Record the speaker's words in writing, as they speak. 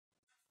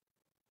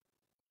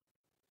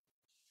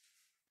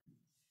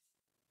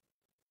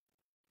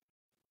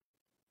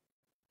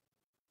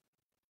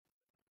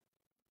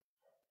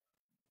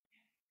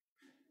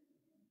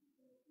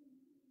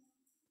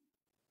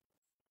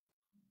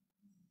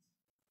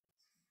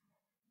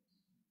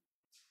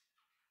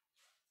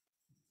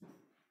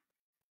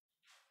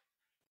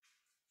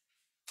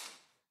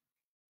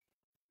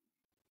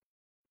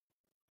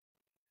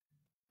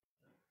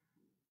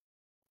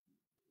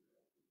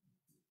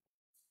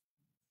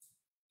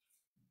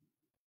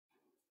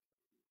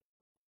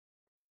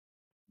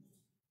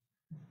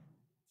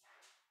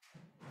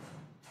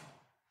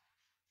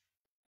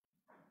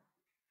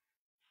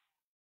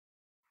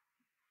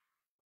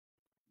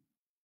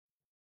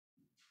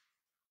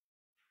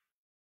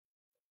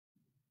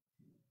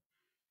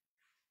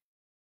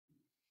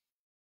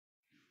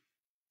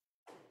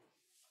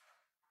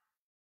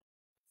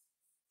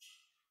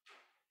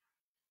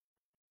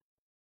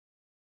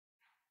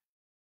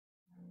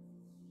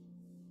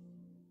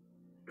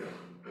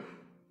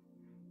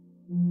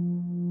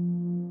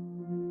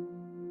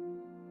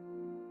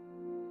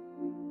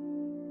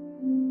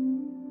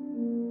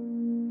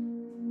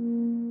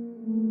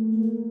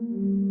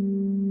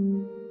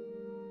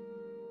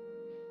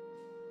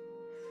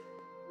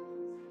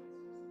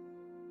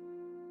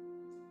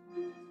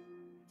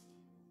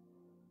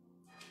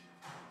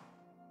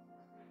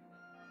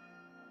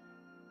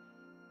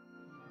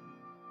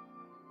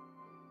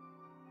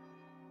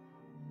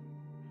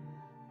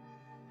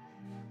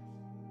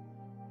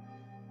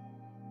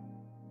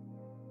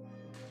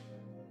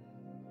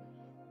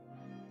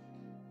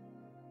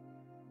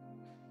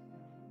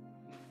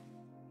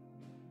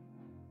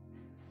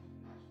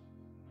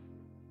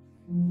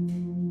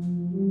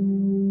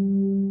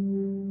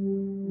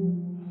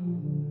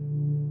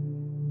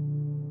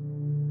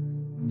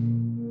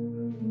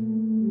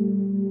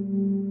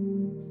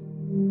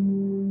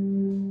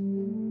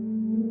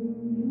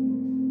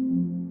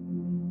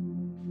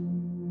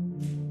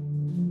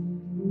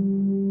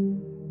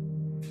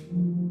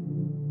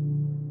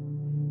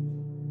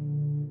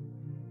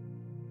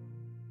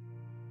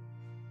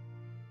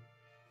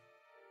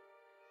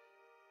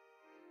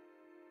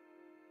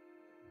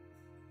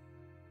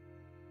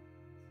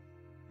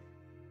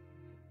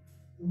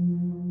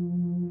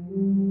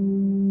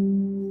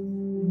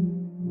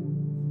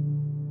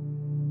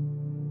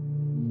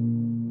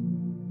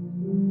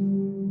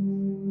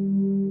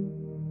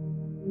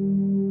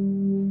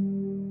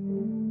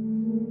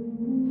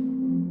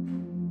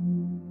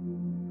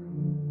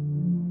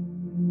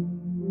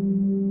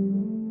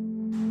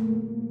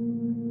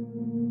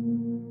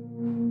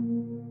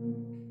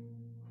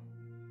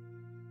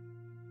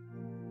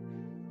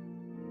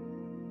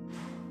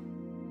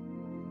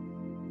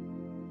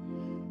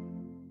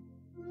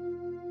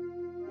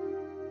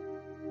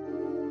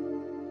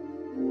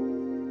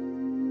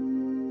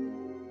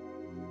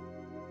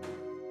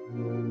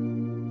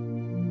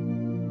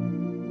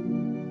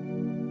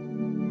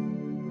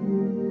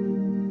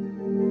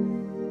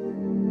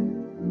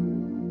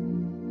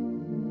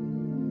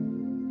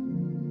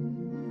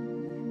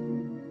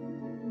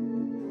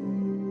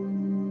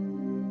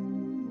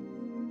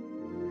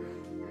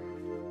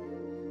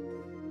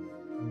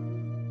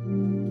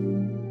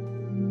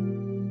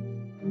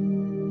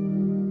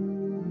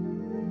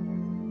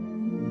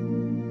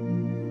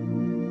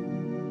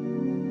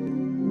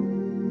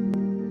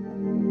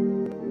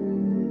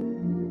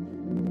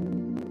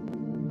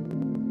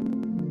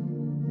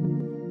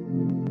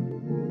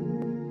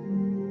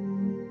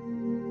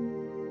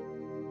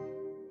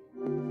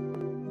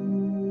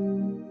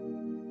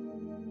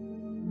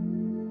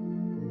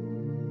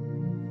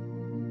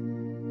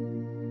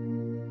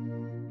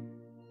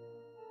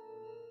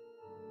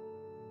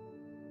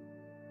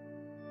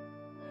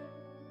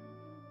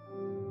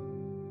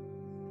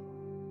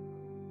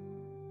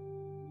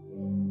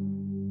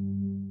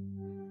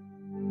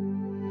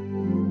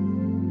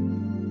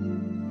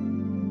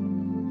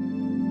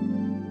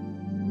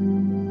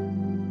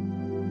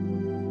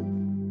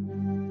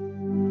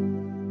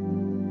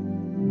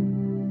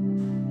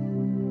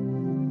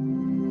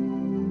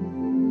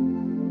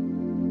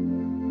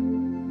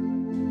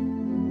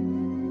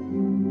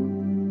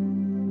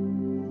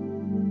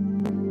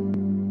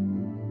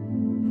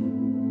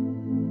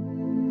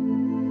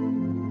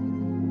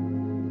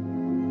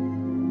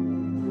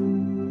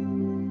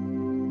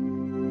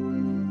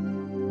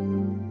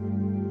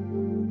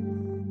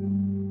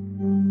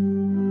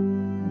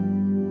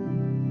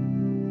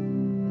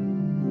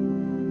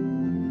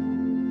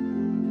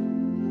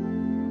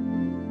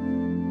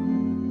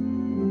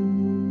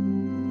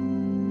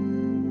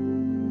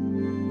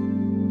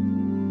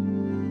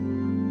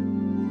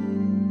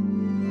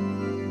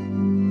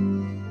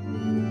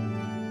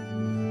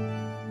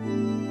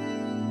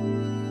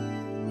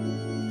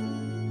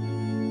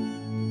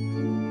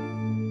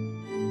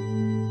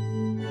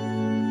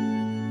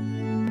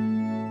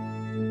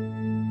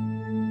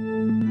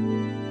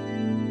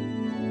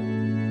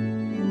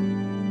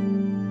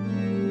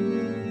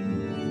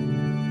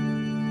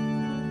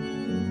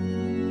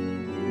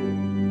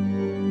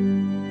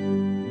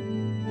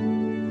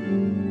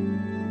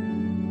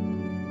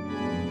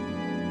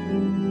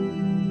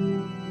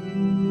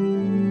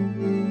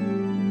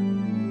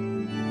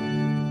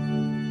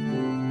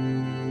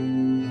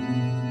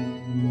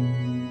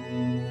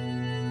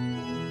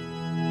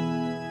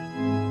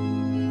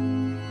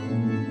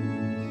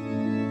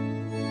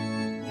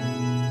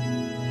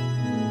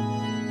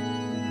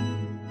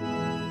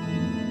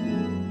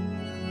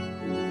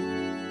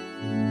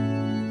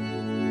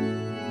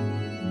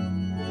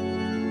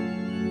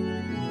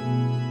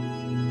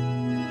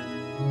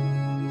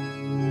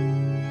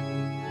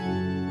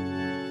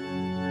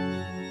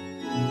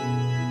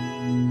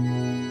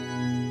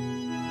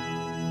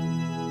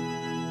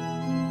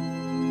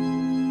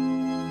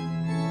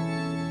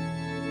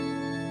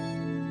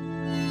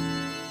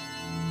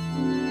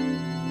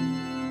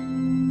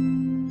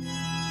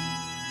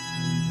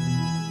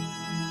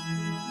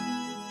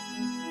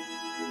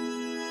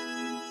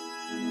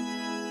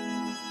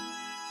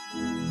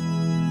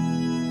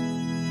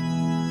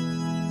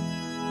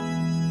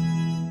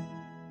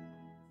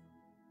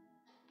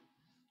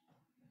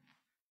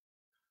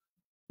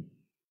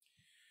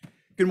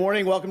Good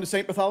morning. Welcome to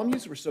St.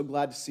 Bartholomew's. We're so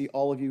glad to see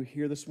all of you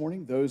here this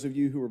morning. Those of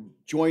you who have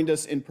joined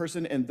us in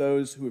person and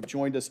those who have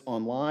joined us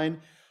online.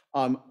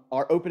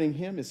 Our opening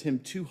hymn is hymn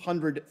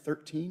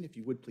 213. If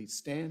you would please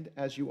stand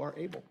as you are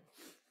able.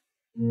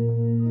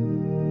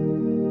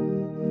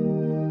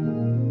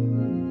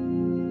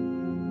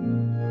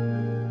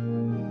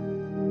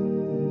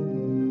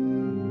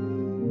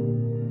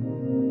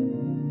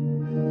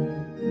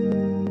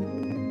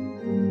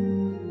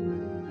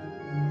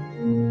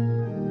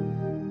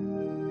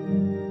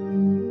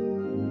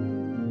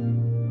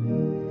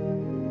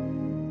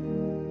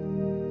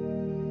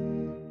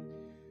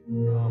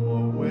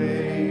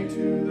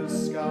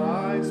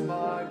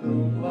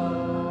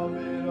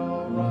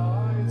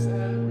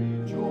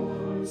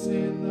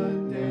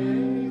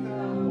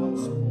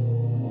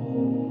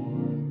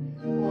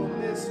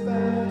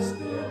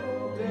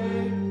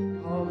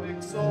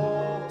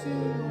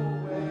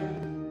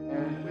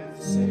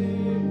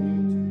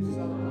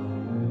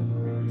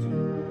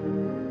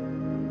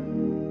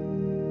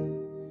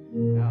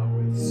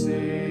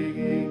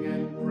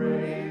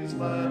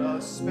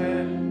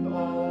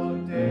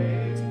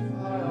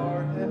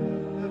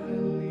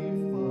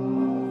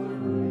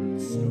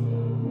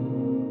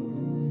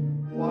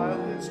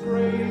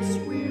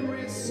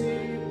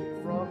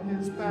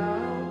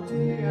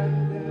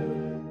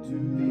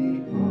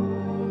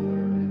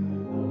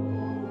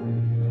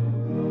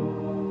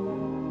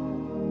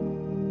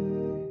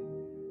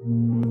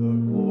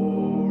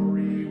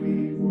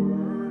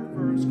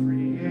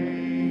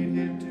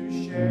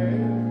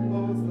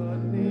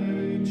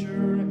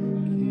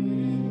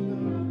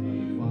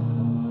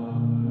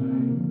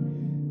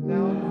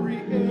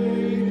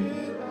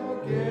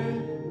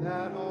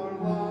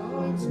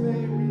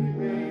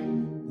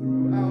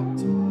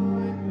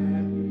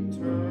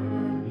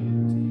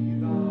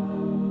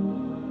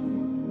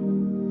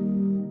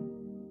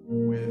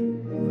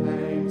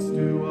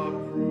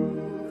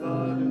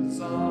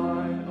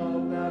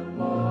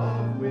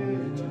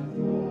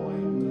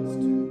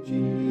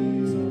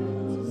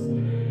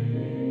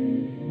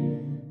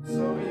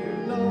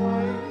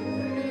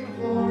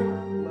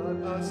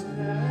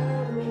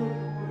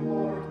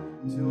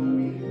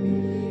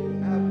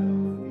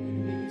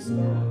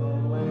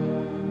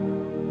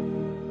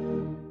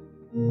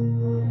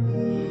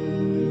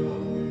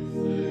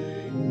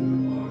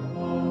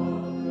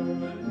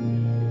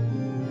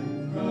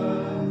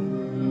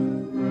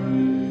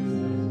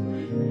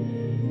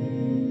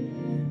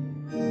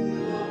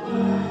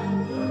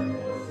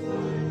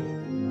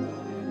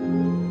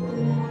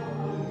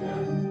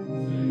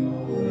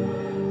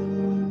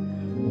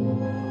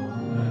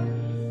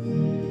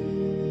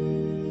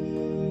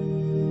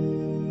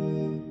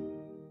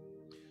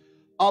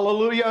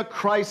 Hallelujah,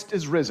 Christ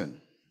is risen.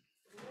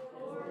 The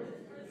Lord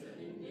is risen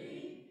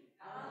indeed.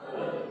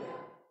 Hallelujah.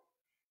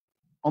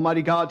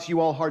 Almighty God, to you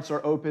all hearts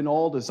are open,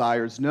 all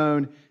desires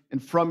known,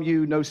 and from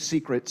you no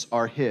secrets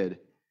are hid.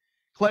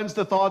 Cleanse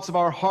the thoughts of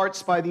our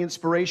hearts by the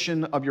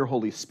inspiration of your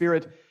Holy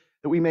Spirit,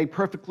 that we may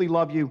perfectly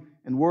love you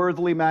and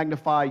worthily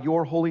magnify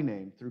your holy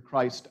name through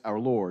Christ our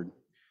Lord.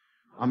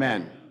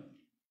 Amen.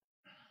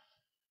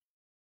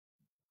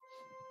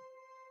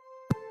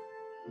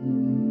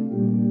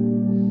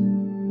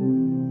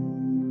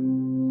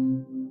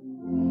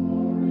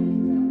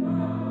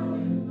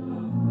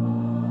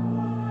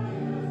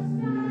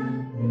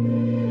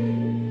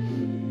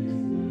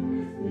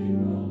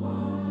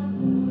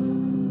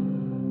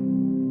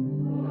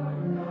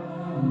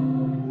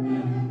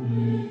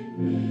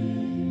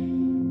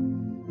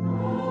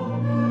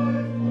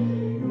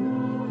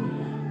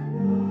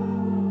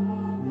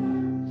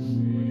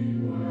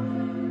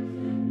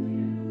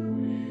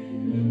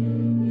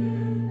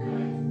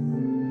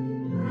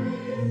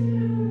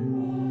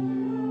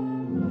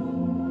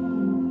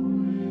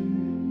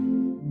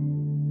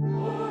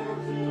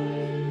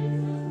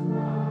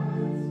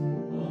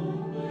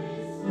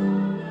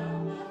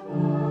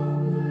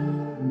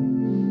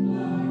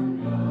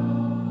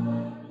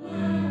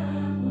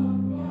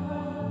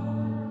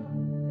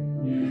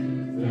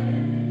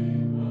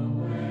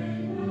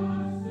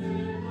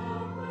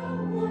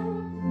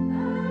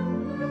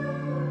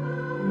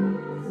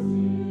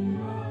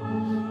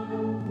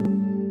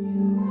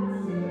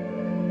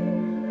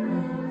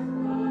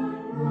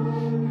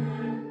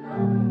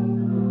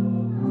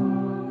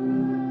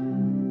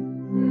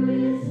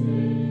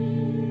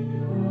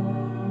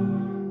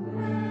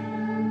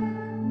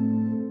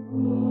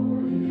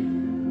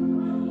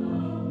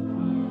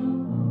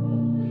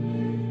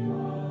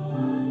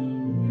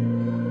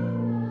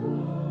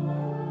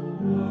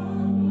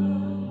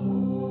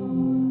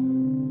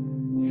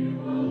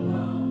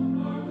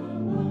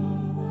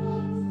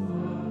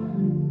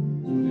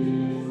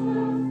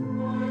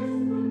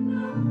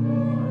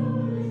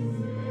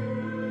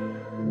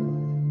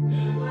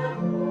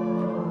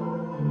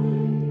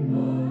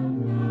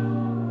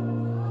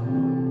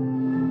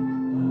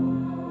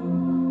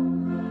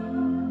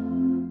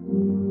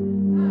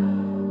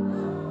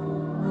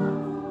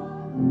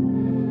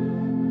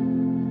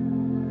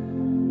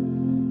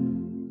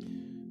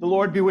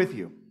 Lord be with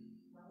you.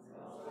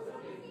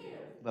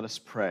 Let us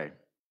pray.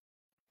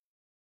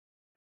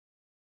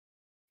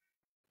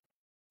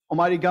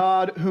 Almighty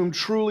God, whom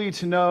truly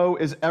to know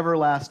is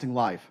everlasting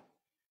life,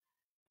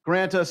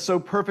 grant us so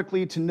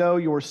perfectly to know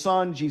your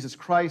Son, Jesus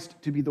Christ,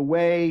 to be the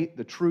way,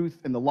 the truth,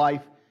 and the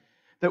life,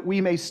 that we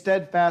may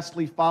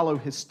steadfastly follow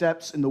his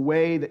steps in the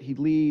way that he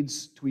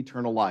leads to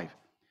eternal life.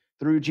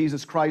 Through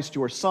Jesus Christ,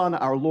 your Son,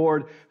 our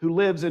Lord, who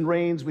lives and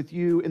reigns with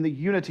you in the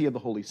unity of the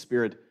Holy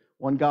Spirit,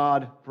 one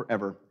God,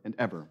 forever and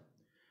ever.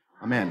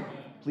 Amen.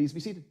 Please be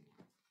seated.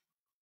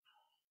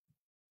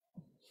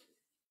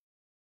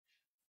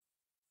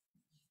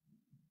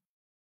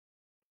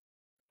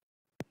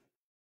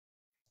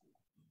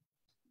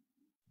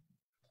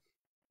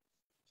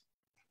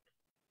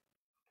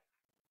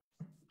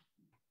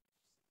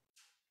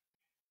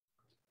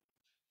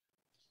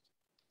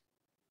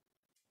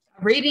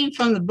 Reading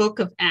from the book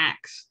of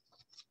Acts.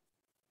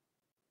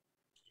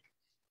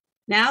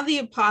 Now the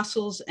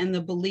apostles and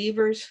the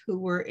believers who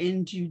were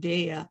in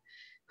Judea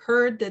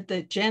heard that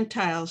the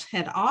Gentiles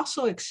had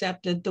also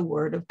accepted the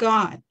word of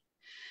God.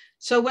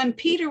 So when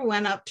Peter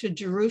went up to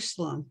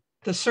Jerusalem,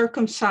 the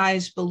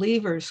circumcised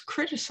believers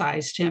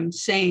criticized him,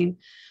 saying,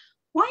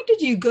 "Why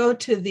did you go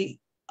to the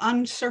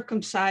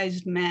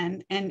uncircumcised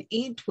men and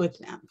eat with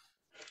them?"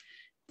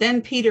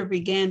 Then Peter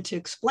began to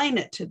explain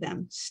it to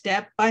them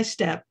step by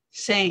step,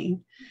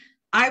 saying,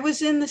 "I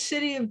was in the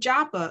city of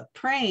Joppa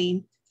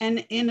praying,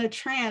 and in a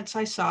trance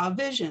I saw a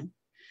vision.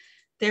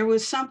 There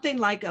was something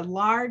like a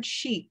large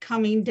sheet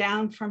coming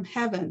down from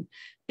heaven,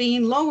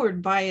 being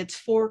lowered by its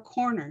four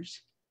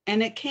corners,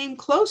 and it came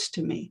close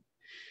to me.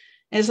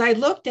 As I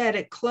looked at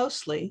it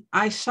closely,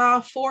 I saw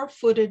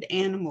four-footed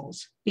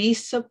animals,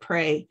 beasts of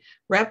prey,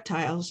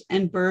 reptiles,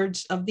 and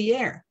birds of the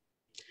air.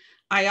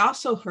 I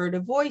also heard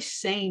a voice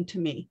saying to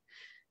me,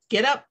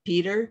 'Get up,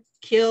 Peter,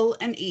 kill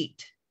and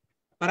eat.'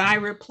 But I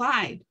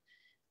replied,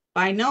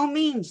 'By no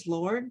means,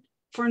 Lord,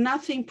 for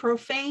nothing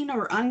profane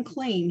or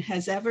unclean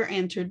has ever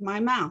entered my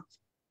mouth.'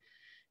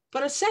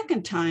 But a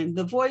second time,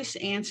 the voice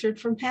answered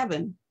from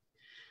heaven,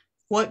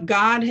 'What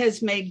God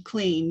has made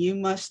clean, you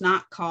must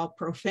not call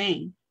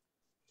profane.'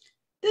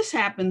 This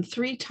happened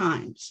 3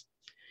 times.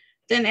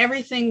 Then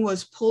everything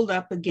was pulled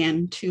up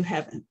again to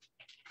heaven.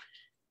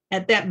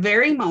 At that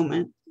very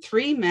moment,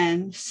 3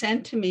 men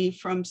sent to me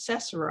from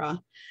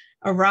Caesarea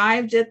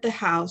arrived at the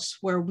house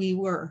where we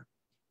were.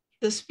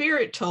 The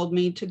Spirit told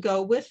me to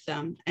go with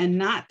them and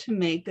not to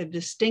make a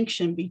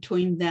distinction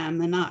between them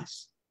and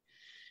us.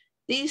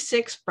 These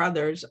 6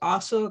 brothers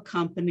also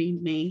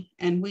accompanied me,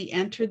 and we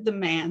entered the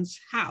man's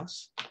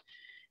house.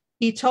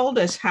 He told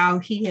us how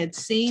he had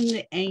seen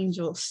the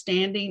angel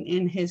standing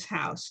in his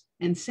house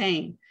and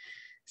saying,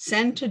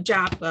 'Send to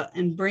Joppa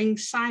and bring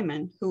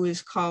Simon, who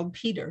is called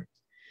Peter.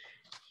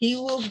 He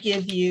will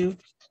give you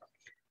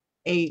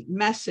a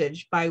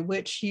message by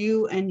which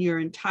you and your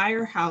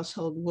entire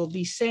household will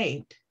be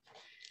saved.'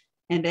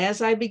 And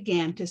as I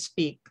began to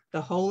speak,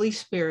 the Holy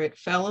Spirit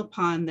fell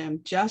upon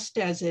them just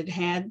as it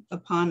had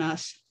upon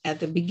us at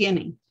the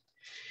beginning.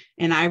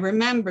 And I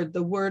remembered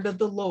the word of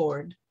the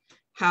Lord,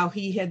 how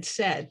he had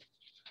said,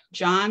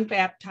 'John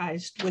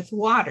baptized with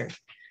water,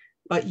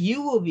 but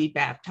you will be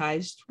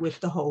baptized with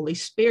the Holy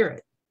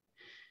Spirit.'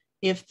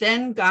 If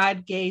then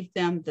God gave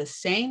them the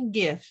same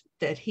gift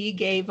that he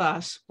gave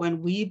us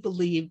when we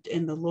believed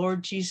in the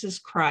Lord Jesus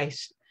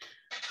Christ,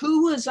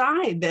 who was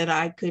I that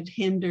I could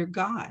hinder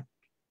God?"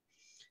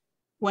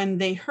 When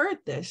they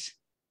heard this,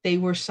 they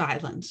were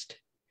silenced,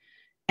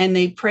 and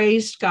they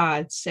praised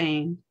God,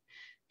 saying,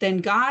 "Then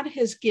God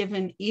has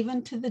given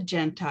even to the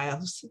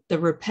Gentiles the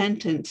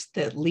repentance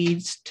that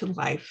leads to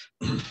life."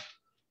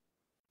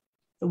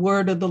 The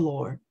word of the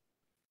Lord.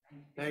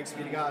 Thanks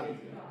be to God.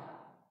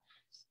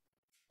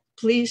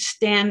 Please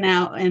stand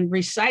now and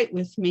recite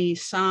with me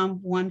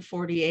Psalm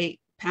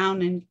 148,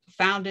 found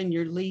in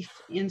your leaf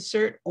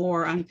insert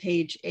or on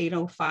page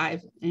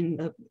 805 in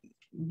the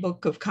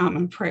Book of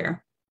Common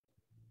Prayer.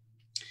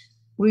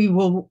 We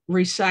will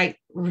recite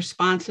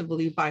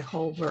responsibly by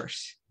whole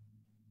verse.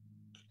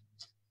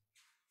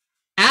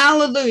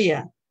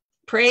 Alleluia.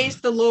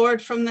 Praise the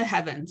Lord from the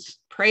heavens.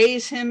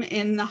 Praise him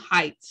in the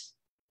heights.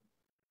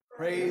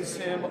 Praise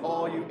him,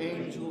 all you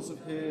angels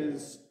of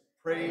his.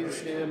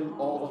 Praise him,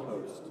 all the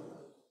host.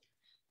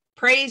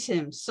 Praise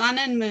him, sun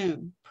and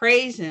moon.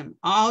 Praise him,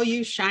 all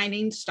you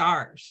shining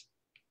stars.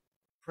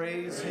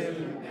 Praise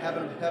him,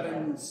 heaven of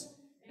heavens,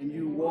 and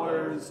you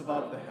waters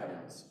above the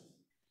heavens.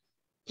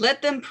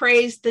 Let them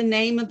praise the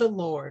name of the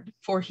Lord,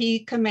 for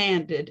he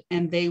commanded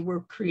and they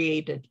were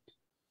created.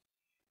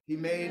 He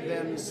made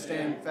them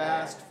stand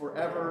fast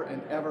forever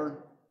and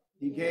ever.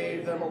 He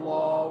gave them a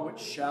law which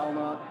shall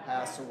not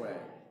pass away.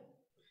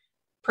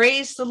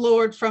 Praise the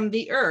Lord from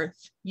the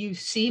earth, you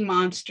sea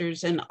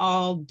monsters and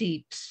all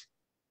deeps.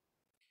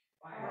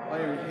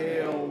 Iron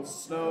hail,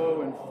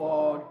 snow and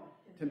fog,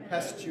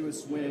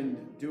 tempestuous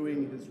wind,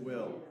 doing his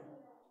will.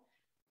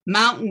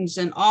 Mountains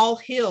and all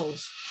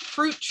hills,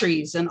 fruit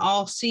trees and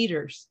all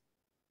cedars.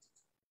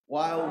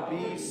 Wild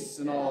beasts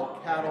and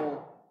all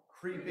cattle,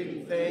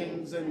 creeping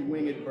things and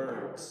winged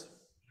birds.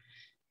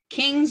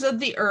 Kings of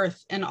the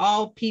earth and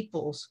all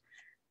peoples,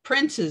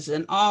 princes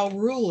and all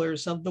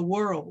rulers of the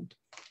world.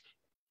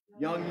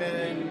 Young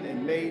men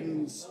and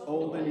maidens,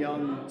 old and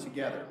young,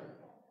 together.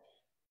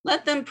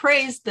 Let them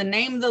praise the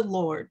name of the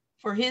Lord,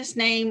 for his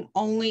name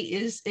only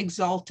is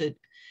exalted.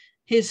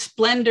 His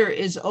splendor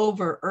is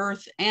over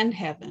earth and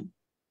heaven.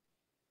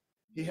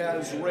 He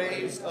has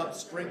raised up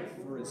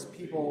strength for his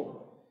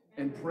people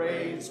and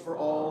praise for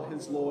all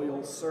his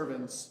loyal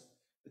servants,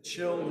 the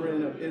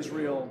children of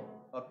Israel,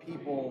 a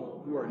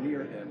people who are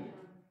near him.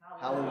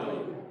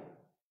 Hallelujah.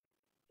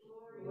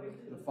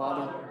 The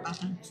Father,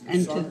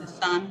 And to the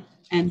Son,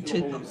 and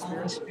to the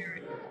Holy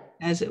Spirit,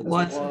 as it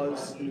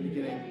was in the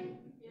beginning,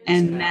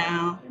 and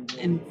now,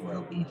 and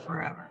will be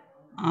forever.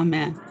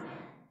 Amen.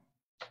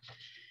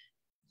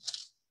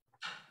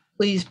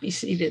 Please be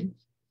seated.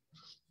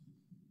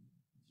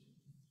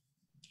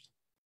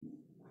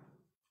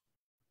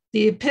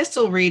 The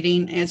epistle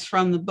reading is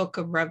from the book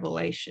of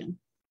Revelation.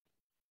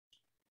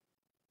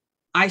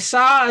 I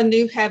saw a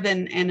new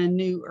heaven and a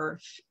new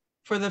earth,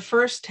 for the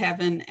first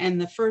heaven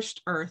and the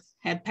first earth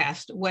had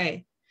passed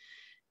away,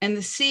 and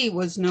the sea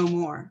was no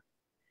more.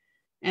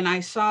 And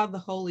I saw the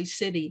holy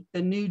city,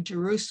 the new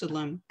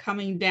Jerusalem,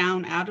 coming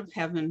down out of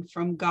heaven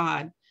from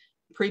God,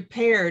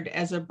 prepared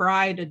as a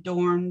bride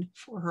adorned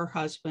for her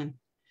husband.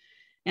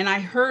 And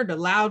I heard a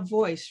loud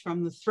voice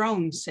from the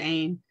throne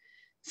saying,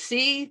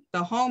 "See,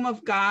 the home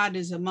of God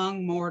is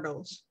among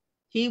mortals.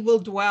 He will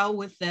dwell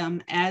with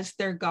them as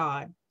their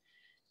God.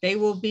 They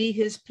will be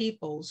his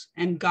peoples,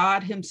 and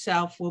God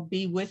himself will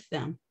be with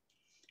them.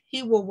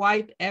 He will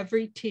wipe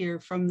every tear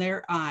from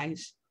their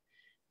eyes.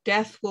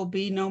 Death will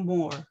be no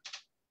more.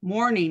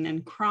 Mourning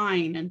and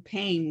crying and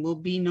pain will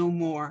be no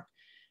more,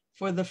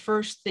 for the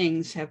first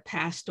things have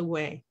passed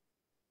away."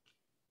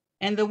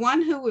 And the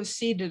one who was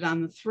seated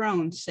on the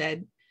throne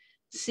said,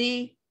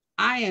 "See,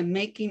 I am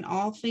making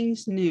all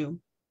things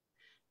new."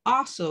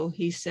 Also,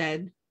 he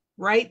said,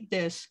 "Write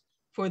this,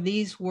 for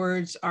these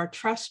words are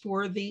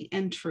trustworthy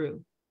and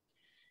true."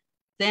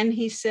 Then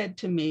he said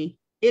to me,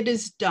 "It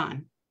is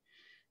done.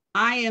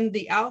 I am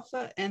the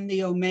Alpha and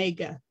the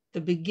Omega,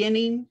 the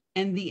beginning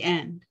and the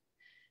end.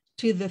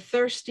 To the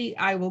thirsty,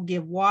 I will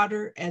give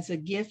water as a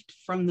gift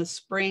from the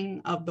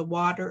spring of the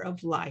water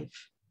of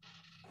life."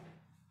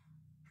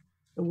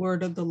 The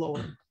word of the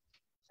Lord.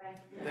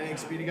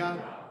 Thanks be to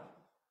God.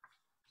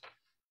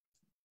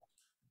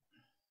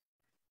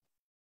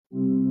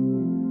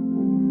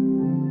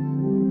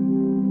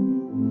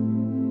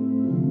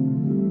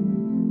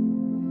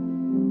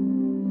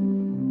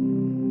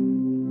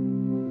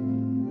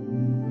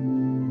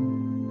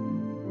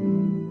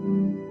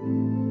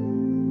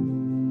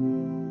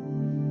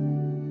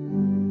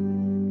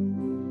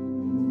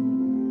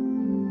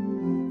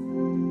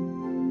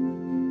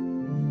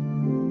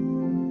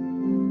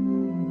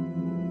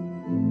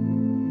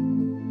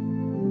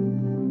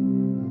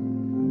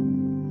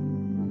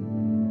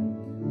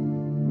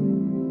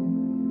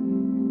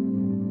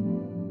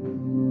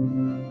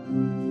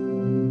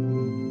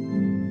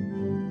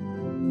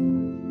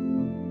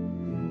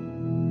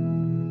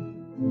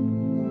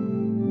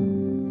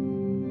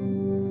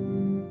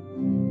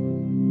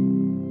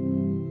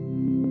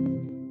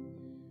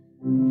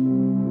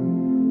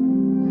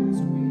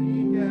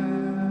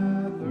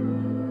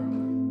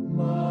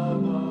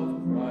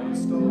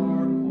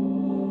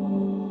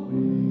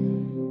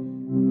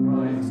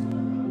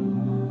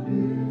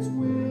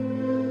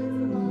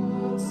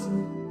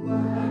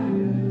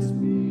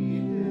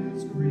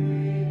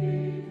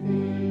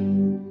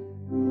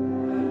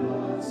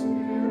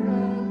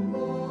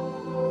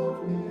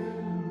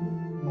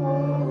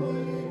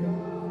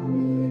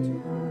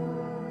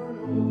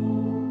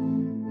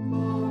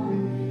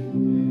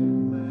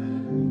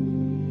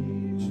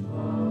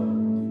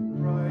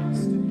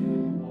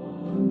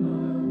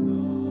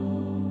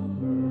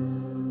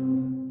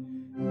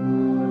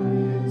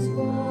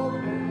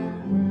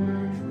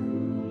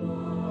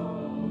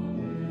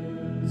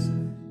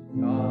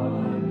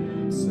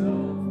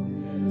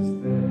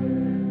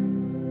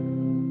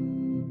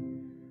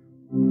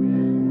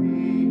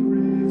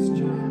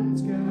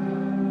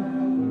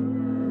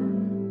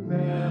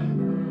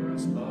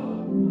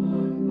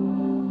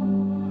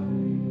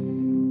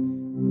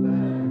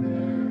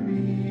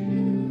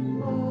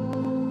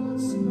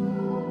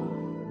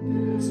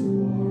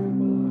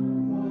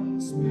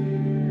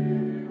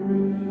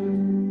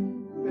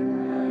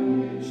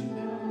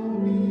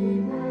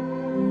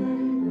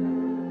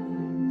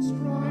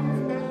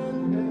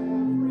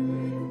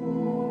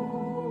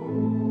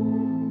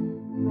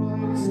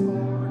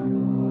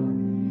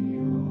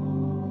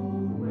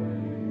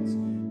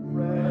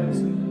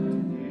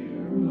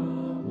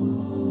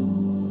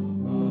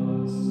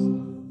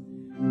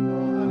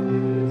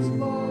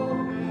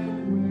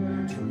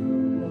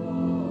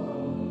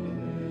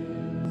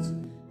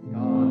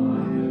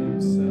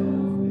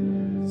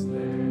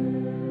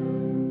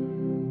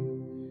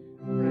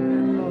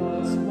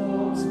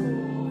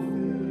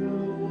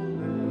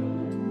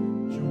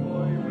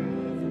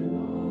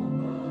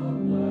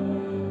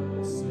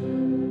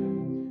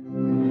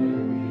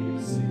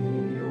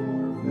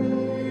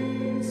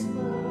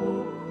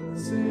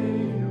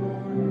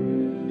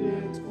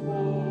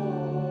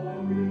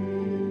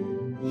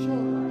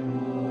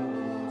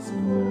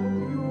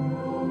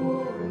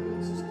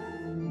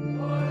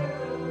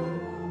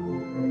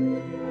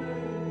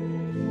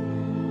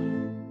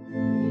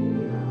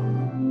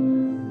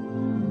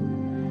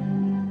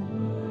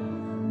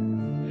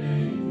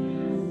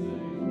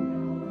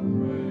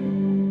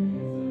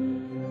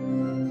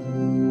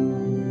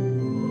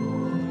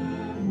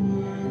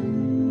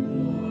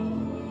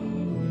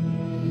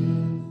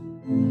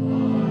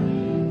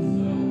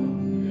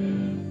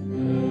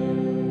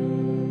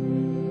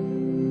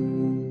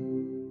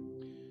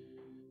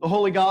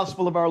 Holy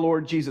Gospel of our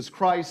Lord Jesus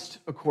Christ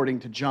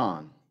according to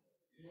John.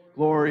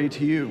 Glory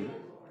to you,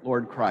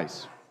 Lord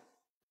Christ.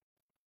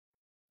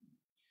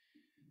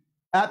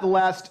 At the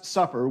Last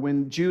Supper,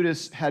 when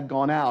Judas had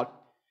gone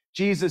out,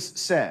 Jesus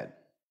said,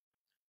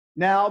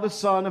 "Now the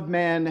Son of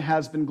Man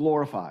has been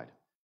glorified.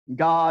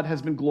 God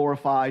has been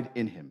glorified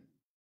in him.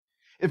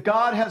 If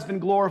God has been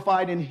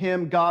glorified in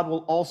him, God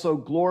will also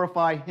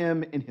glorify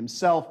him in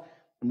himself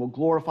and will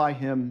glorify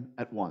him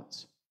at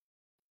once.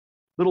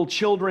 Little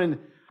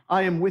children,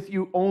 I am with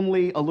you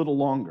only a little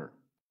longer.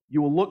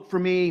 You will look for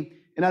me,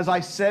 and as I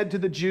said to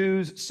the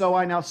Jews, so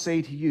I now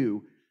say to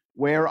you,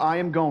 where I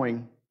am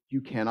going,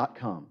 you cannot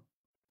come.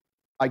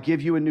 I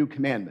give you a new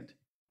commandment,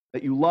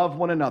 that you love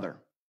one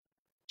another.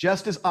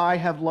 Just as I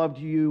have loved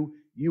you,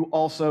 you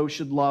also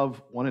should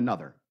love one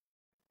another.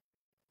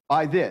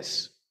 By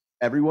this,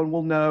 everyone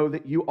will know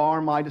that you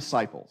are my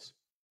disciples,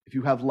 if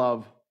you have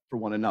love for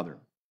one another."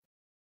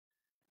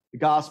 The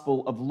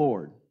Gospel of the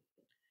Lord.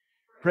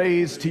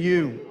 Praise to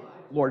you,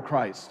 Lord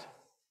Christ.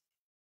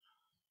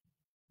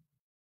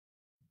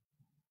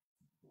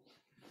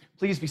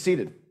 Please be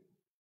seated.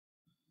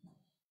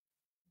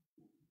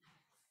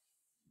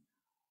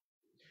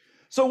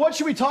 So what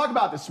should we talk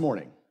about this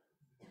morning?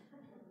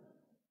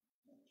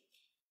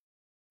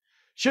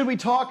 Should we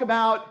talk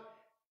about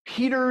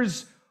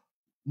Peter's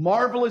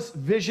marvelous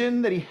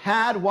vision that he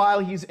had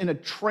while he's in a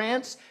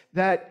trance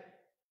that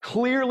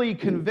clearly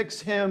convicts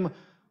him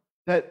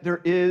that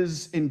there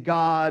is in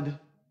God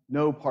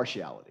no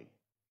partiality?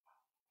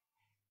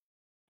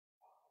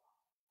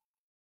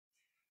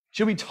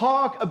 Should we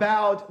talk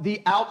about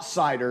the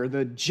outsider,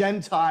 the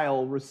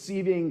Gentile,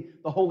 receiving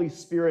the Holy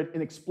Spirit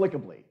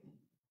inexplicably?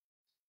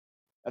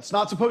 That's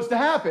not supposed to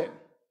happen.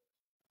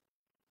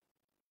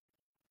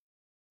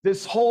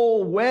 This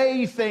whole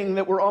way thing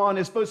that we're on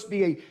is supposed to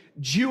be a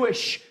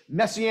Jewish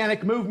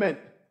messianic movement.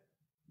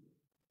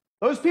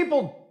 Those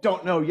people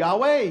don't know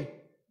Yahweh.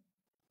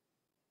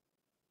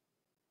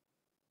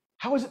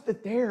 How is it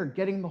that they're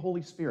getting the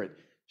Holy Spirit?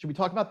 Should we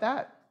talk about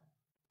that?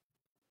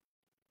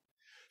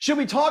 Should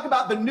we talk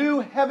about the new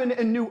heaven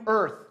and new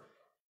earth?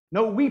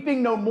 No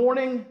weeping, no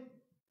mourning.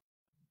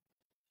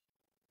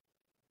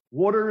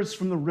 Waters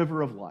from the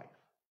river of life.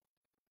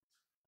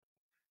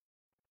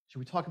 Should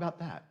we talk about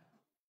that?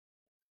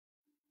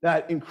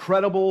 That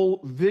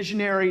incredible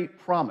visionary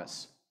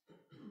promise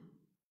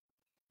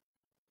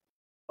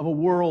of a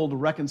world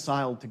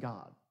reconciled to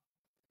God.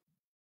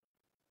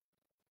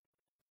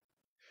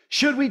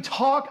 Should we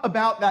talk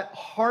about that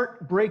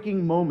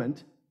heartbreaking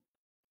moment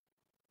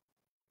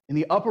in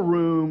the upper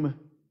room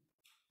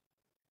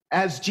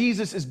as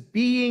Jesus is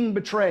being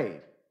betrayed?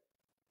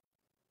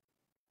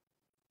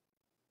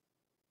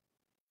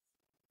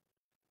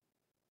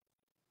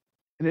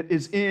 And it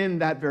is in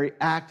that very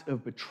act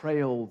of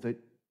betrayal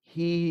that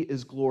he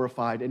is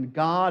glorified and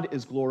God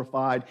is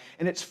glorified.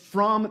 And it's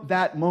from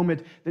that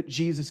moment that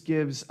Jesus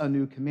gives a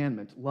new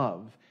commandment: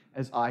 love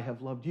as I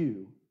have loved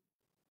you.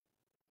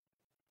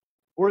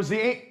 Or as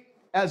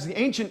the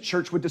ancient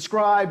church would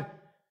describe,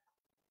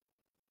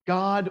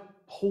 God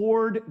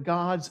poured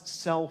God's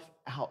self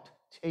out,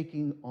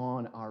 taking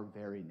on our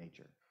very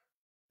nature,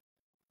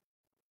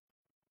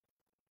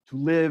 to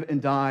live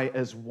and die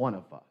as one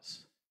of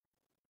us.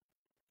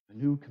 A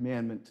new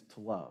commandment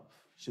to love.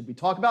 Should we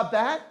talk about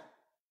that?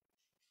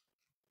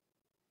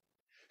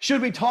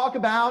 Should we talk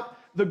about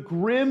the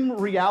grim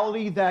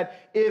reality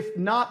that if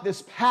not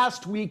this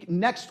past week,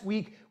 next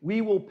week,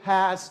 we will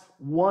pass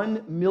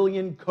 1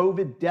 million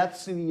COVID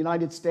deaths in the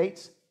United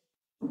States?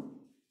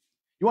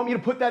 You want me to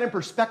put that in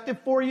perspective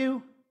for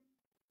you?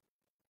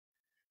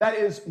 That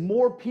is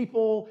more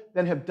people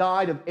than have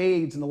died of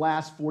AIDS in the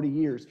last 40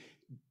 years.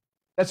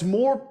 That's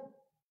more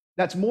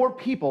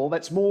people,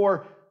 that's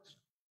more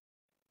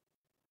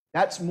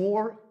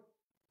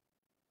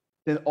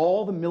than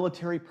all the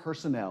military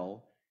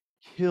personnel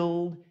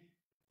killed,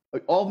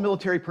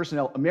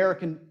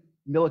 American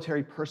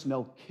military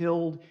personnel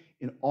killed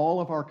in all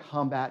of our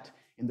combat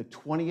in the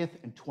 20th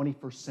and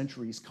 21st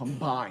centuries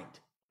combined.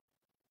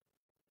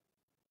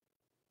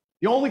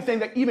 The only thing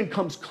that even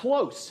comes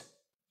close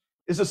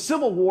is a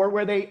civil war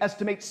where they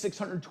estimate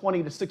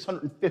 620 to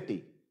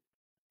 650.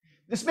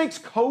 This makes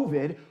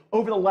COVID,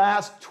 over the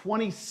last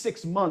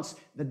 26 months,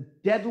 the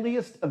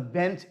deadliest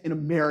event in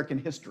American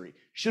history.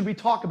 Should we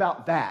talk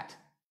about that?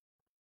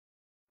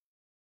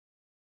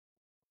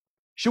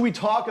 Should we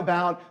talk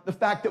about the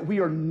fact that we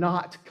are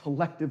not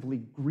collectively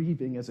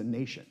grieving as a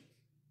nation?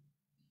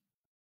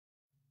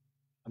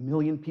 1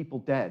 million people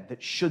dead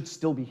that should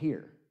still be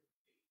here.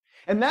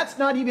 And that's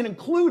not even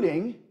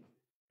including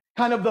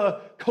kind of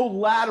the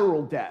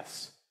collateral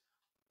deaths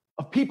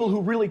of people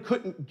who really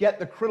couldn't get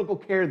the critical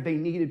care they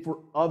needed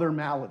for other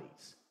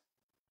maladies.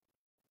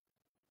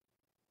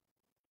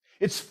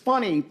 It's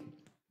funny,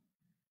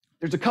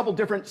 there's a couple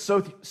different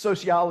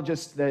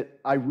sociologists that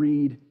I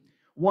read.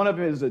 One of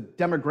them is a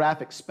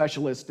demographic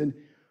specialist, and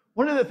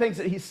one of the things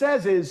that he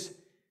says is,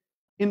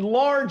 in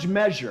large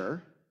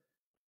measure,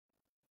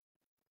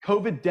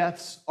 COVID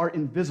deaths are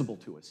invisible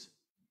to us.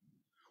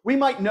 We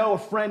might know a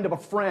friend of a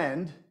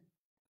friend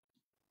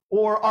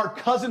or our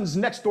cousin's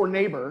next door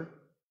neighbor.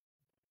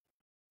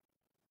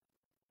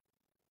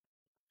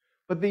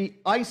 But the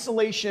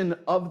isolation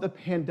of the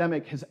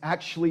pandemic has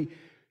actually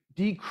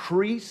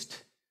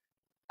decreased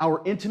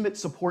our intimate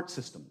support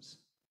systems.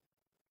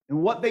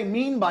 And what they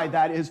mean by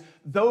that is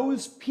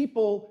those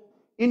people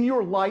in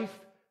your life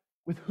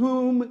with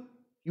whom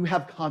you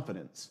have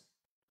confidence,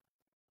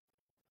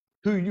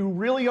 who you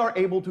really are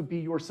able to be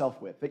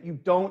yourself with, that you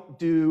don't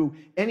do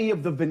any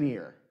of the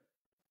veneer.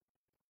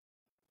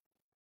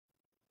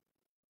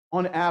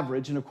 On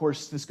average, and of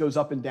course this goes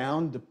up and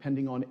down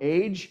depending on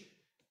age,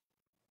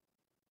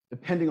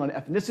 depending on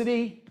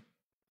ethnicity,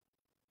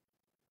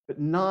 but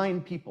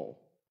 9 people.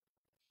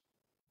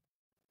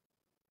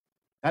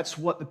 That's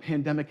what the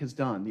pandemic has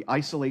done. The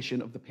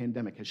isolation of the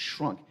pandemic has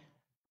shrunk.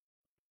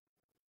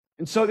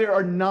 And so there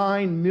are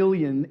 9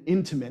 million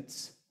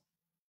intimates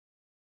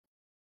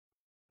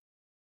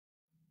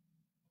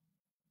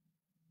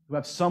who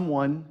have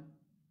someone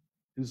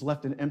who's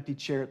left an empty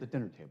chair at the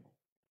dinner table.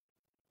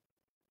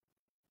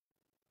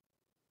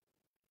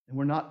 And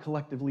we're not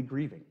collectively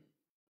grieving.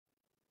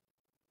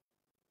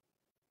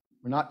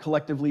 We're not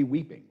collectively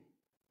weeping.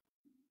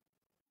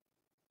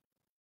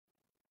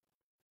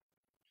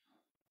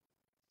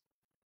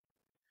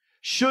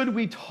 Should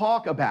we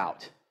talk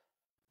about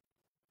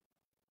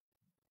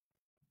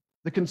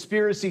the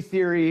conspiracy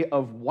theory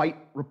of white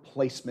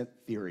replacement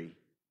theory?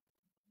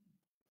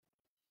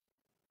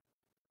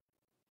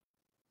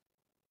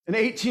 An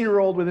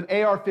 18-year-old with an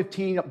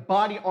AR-15,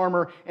 body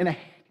armor, and a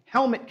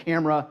helmet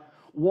camera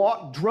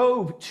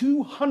drove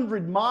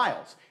 200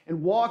 miles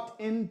and walked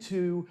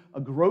into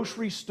a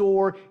grocery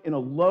store in a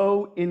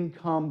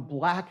low-income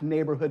black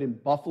neighborhood in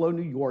Buffalo,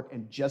 New York,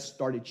 and just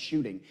started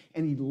shooting.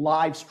 And he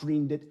live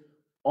streamed it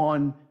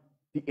on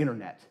the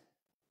internet.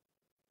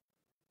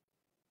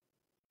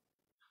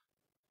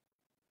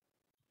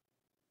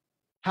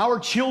 How are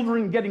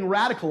children getting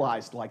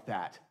radicalized like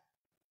that?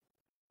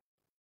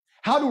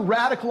 How do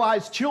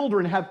radicalized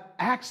children have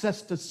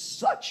access to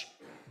such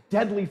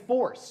deadly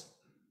force?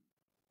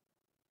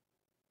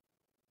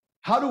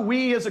 How do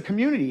we as a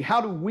community,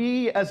 how do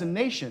we as a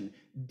nation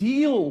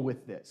deal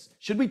with this?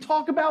 Should we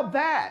talk about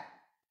that?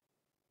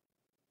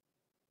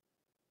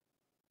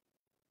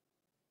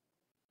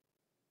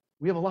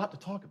 We have a lot to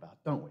talk about,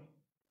 don't we?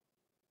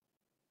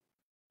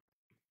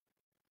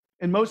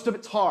 And most of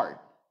it's hard.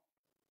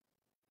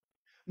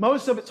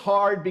 Most of it's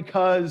hard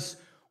because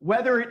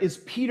whether it is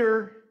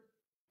Peter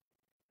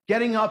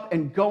getting up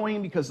and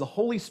going because the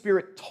Holy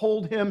Spirit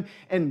told him,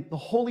 and the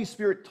Holy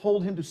Spirit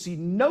told him to see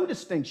no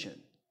distinction.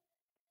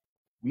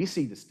 We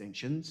see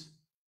distinctions,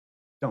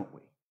 don't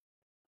we?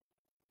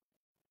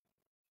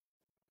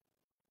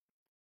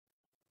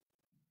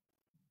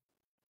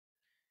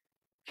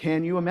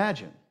 Can you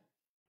imagine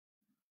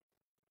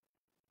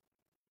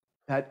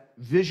that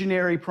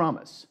visionary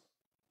promise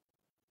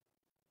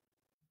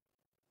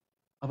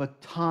of a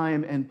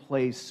time and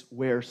place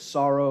where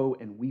sorrow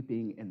and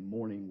weeping and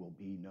mourning will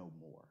be no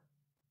more?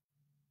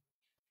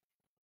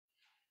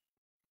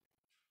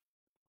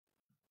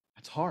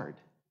 That's hard.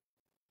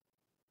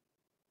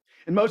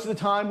 And most of the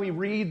time we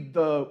read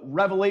the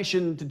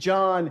Revelation to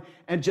John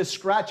and just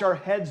scratch our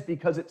heads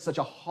because it's such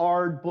a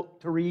hard book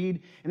to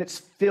read and it's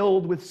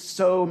filled with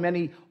so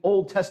many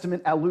Old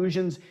Testament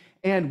allusions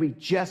and we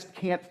just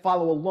can't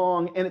follow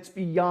along and it's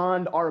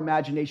beyond our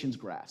imagination's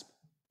grasp.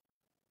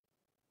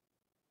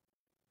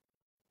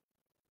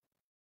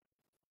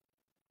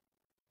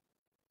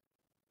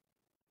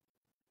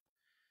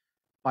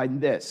 By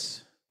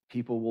this,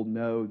 people will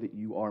know that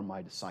you are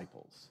my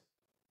disciples,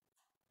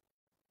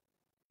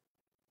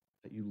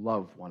 that you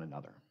love one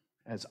another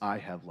as I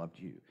have loved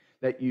you,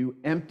 that you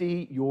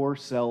empty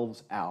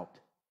yourselves out.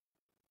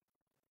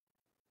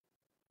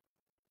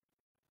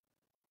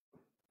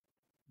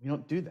 We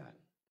don't do that.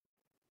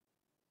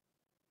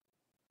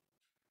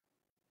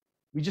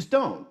 We just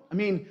don't. I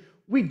mean,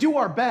 we do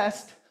our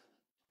best.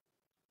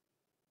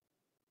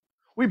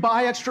 We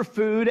buy extra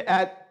food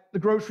at the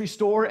grocery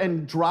store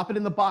and drop it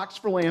in the box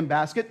for Lamb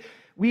Basket.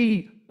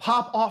 We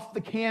pop off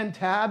the can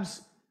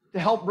tabs to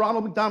help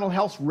Ronald McDonald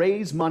House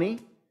raise money.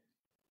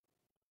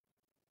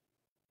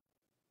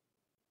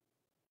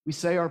 We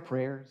say our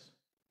prayers.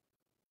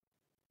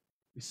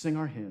 We sing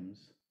our hymns.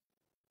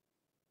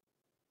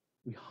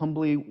 We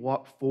humbly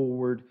walk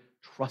forward,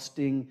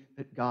 trusting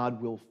that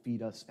God will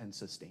feed us and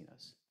sustain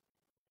us.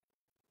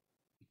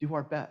 We do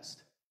our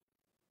best.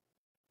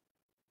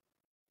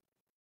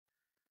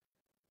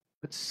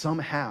 But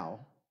somehow,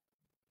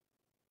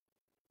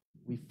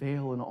 we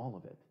fail in all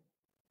of it.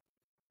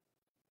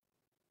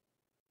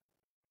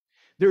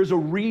 There's a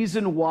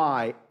reason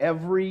why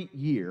every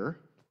year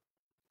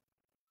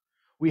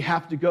we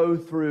have to go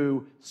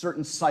through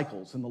certain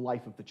cycles in the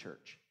life of the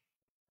church.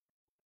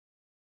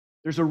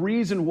 There's a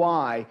reason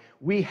why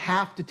we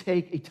have to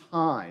take a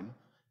time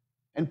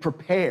and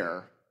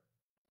prepare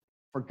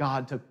for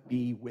God to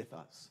be with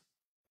us.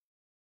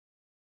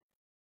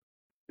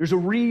 There's a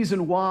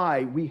reason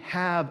why we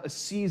have a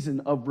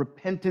season of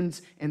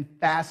repentance and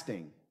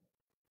fasting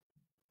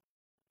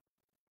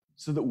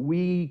so that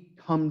we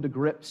come to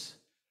grips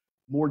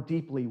more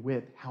deeply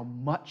with how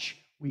much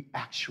we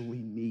actually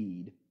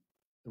need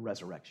the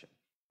resurrection.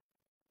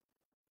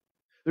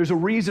 There's a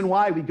reason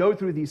why we go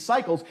through these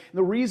cycles. And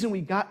the reason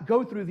we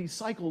go through these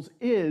cycles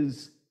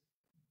is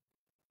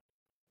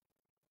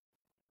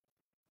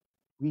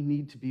we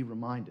need to be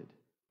reminded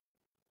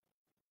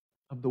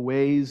of the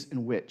ways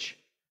in which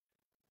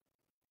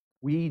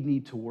we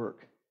need to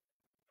work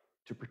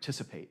to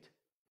participate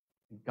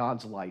in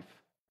God's life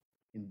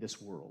in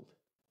this world.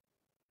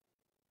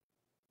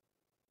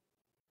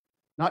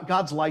 Not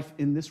God's life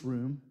in this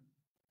room,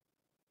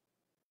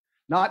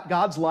 not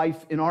God's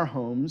life in our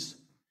homes,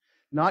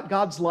 not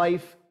God's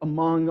life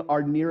among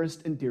our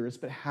nearest and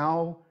dearest, but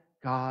how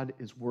God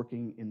is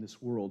working in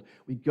this world.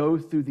 We go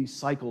through these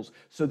cycles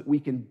so that we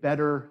can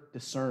better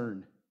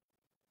discern,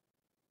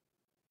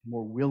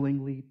 more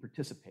willingly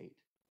participate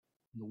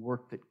in the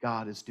work that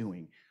God is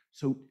doing.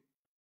 So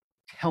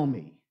tell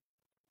me,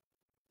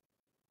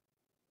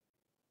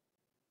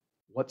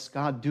 what's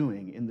God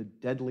doing in the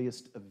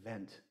deadliest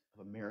event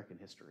of American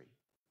history?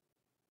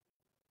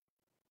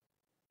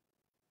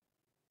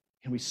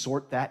 Can we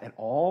sort that at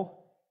all?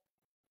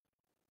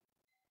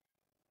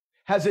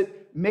 Has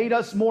it made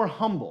us more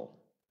humble?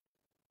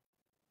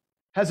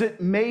 Has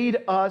it made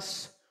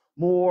us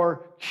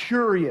more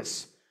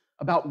curious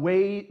about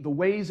the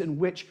ways in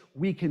which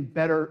we can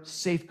better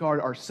safeguard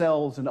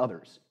ourselves and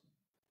others?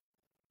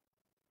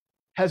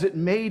 Has it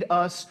made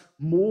us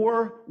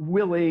more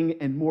willing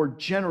and more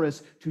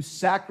generous to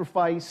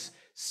sacrifice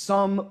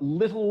some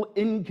little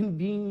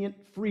inconvenient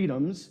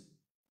freedoms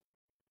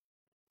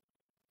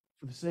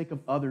for the sake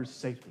of others'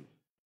 safety?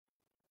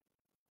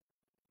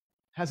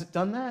 Has it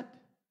done that?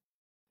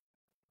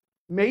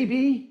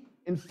 Maybe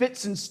in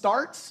fits and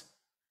starts.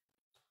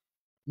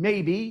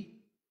 Maybe.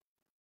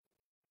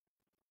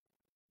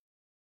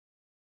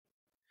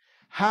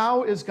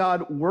 How is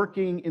God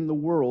working in the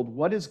world?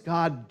 What is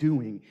God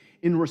doing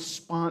in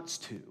response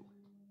to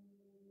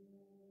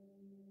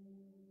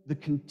the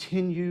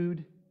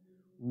continued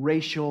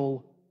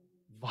racial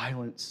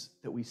violence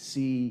that we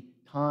see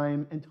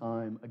time and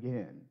time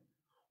again?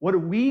 What are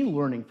we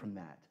learning from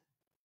that?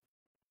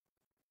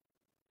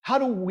 How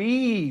do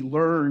we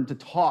learn to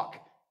talk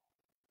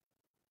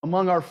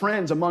among our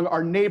friends, among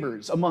our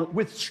neighbors,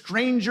 with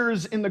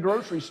strangers in the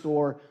grocery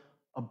store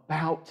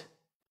about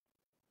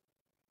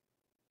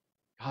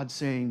God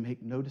saying,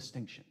 make no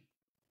distinction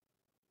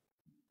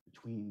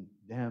between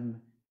them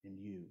and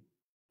you?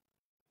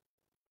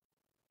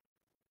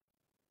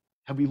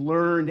 Have we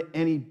learned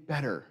any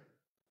better?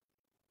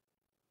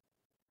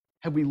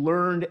 Have we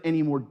learned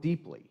any more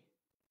deeply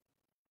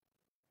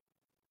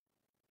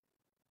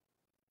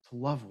to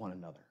love one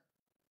another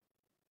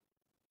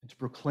and to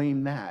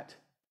proclaim that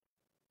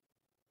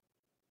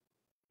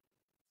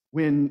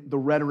when the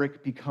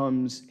rhetoric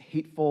becomes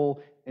hateful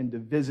and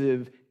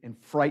divisive and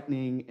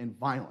frightening and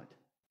violent?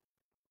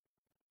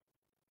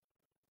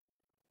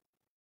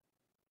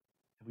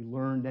 Have we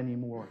learned any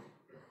more?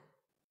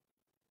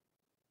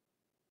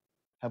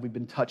 Have we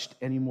been touched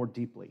any more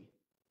deeply?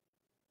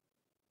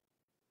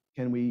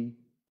 Can we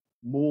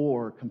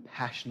more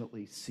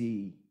compassionately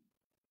see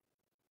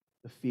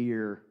the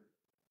fear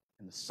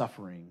and the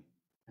suffering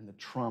and the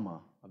trauma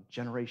of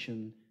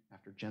generation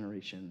after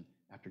generation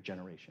after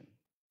generation?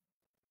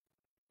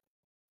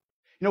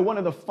 You know, one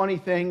of the funny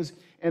things,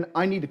 and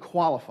I need to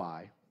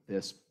qualify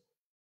this,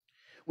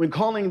 when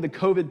calling the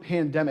COVID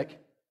pandemic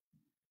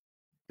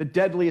the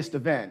deadliest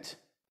event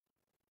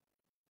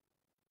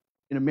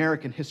in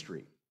American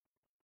history,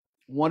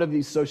 one of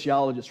these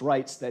sociologists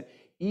writes that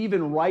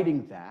even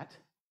writing that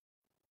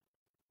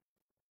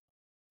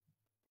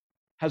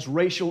has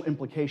racial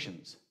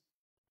implications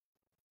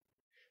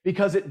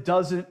because it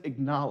doesn't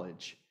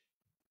acknowledge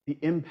the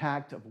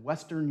impact of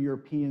Western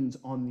Europeans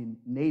on the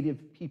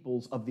native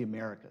peoples of the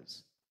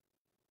Americas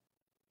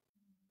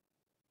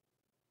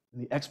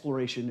and the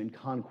exploration and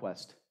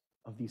conquest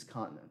of these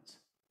continents.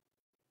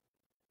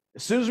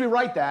 As soon as we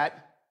write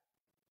that,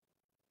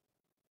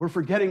 we're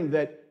forgetting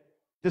that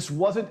this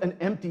wasn't an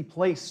empty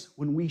place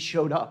when we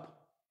showed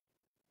up.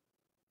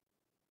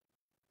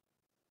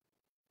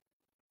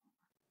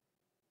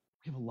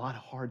 We have a lot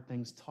of hard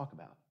things to talk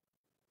about,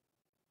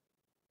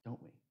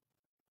 don't we?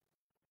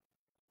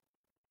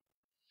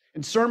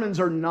 And sermons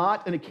are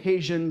not an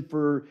occasion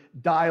for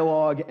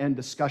dialogue and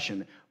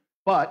discussion,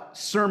 but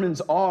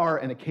sermons are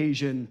an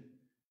occasion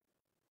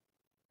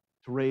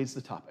to raise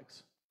the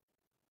topics,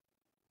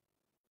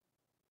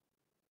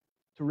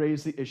 to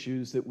raise the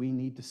issues that we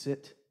need to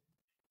sit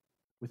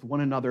with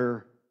one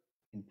another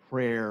in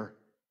prayer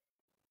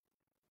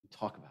and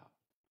talk about.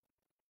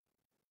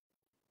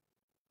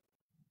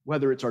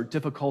 Whether it's our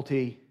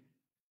difficulty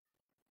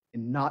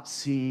in not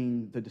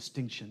seeing the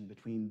distinction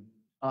between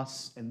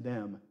us and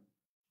them,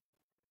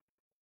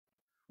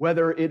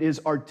 whether it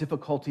is our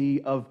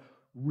difficulty of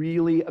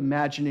really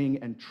imagining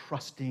and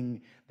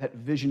trusting that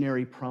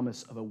visionary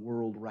promise of a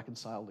world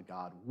reconciled to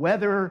God,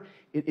 whether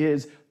it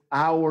is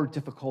our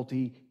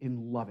difficulty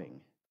in loving,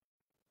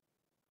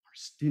 our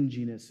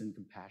stinginess and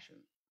compassion,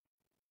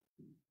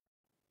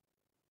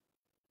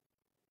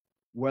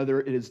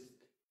 whether it is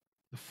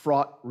the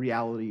fraught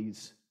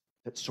realities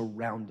that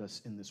surround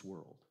us in this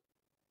world.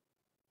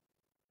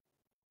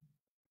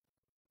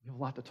 We have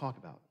a lot to talk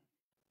about.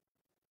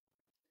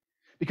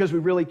 Because we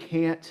really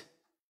can't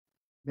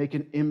make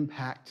an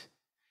impact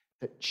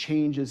that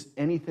changes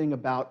anything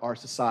about our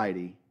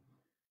society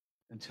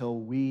until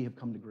we have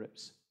come to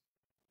grips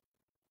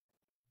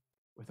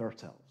with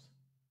ourselves.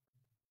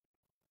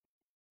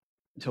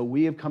 Until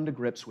we have come to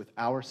grips with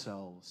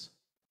ourselves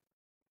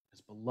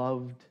as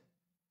beloved,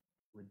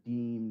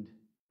 redeemed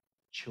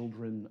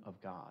children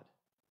of God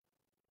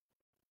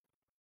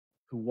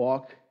who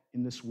walk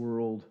in this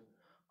world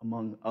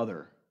among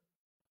other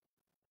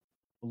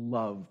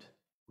beloved,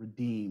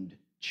 redeemed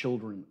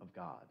children of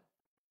God.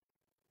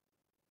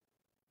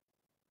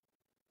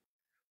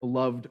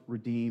 Beloved,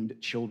 redeemed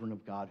children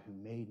of God who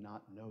may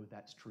not know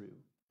that's true,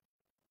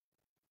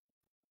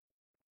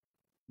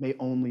 may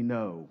only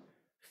know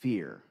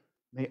fear,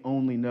 may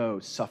only know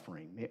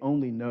suffering, may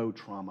only know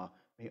trauma,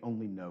 may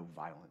only know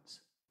violence.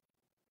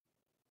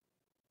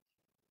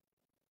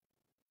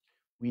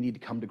 We need to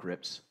come to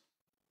grips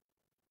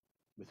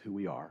with who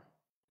we are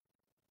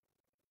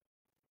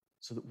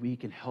so that we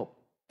can help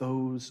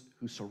those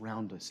who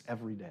surround us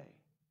every day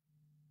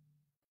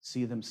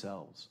see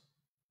themselves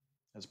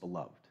as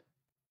beloved,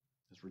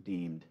 as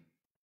redeemed,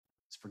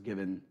 as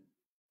forgiven,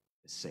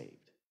 as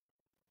saved.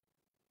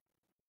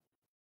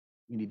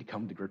 We need to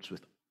come to grips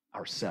with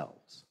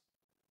ourselves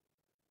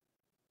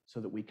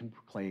so that we can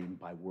proclaim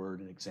by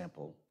word and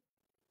example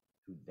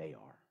who they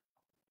are.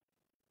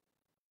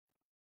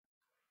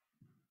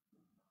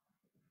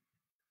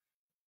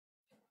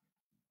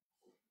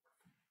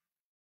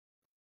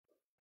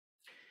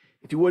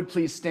 If you would,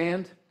 please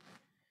stand.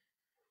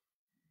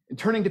 And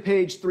turning to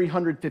page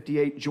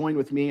 358, join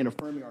with me in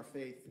affirming our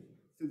faith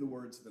through the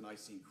words of the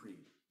Nicene Creed.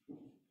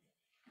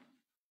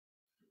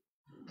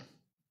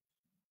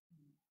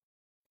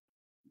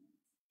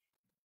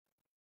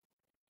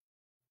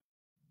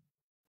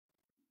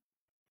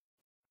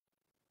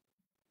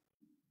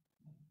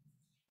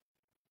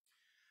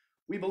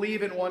 We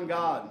believe in one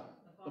God,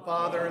 the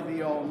Father,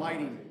 the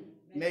Almighty,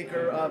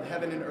 maker of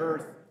heaven and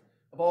earth,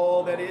 of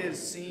all that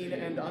is seen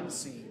and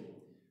unseen.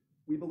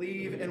 We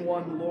believe in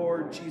one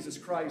Lord Jesus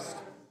Christ,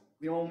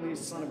 the only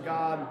Son of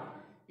God,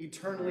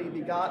 eternally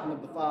begotten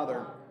of the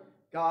Father,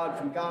 God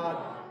from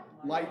God,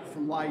 light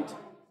from light,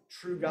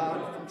 true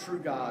God from true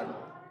God,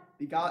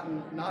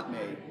 begotten, not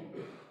made,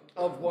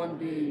 of one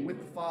being with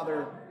the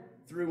Father.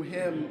 Through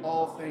him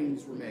all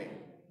things were made.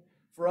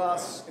 For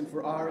us and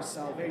for our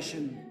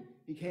salvation,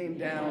 he came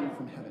down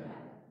from heaven.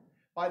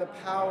 By the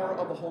power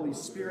of the Holy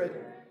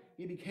Spirit,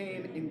 he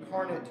became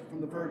incarnate from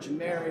the Virgin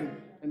Mary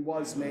and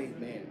was made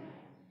man.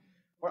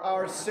 For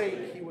our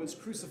sake, he was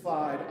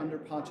crucified under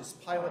Pontius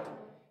Pilate.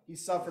 He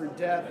suffered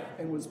death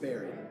and was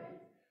buried.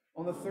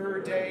 On the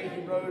third day,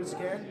 he rose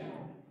again.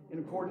 In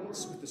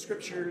accordance with the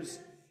Scriptures,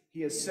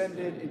 he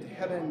ascended into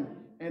heaven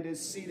and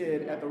is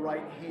seated at the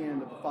right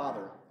hand of the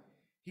Father.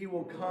 He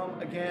will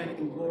come again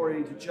in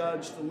glory to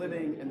judge the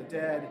living and the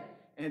dead,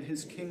 and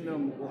his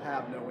kingdom will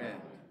have no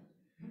end.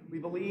 We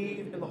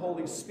believe in the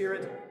Holy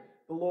Spirit,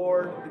 the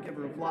Lord, the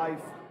giver of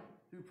life,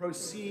 who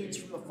proceeds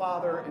from the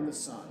Father and the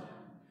Son.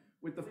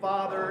 With the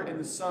Father and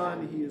the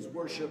Son, he is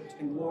worshipped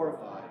and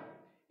glorified.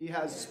 He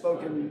has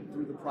spoken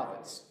through the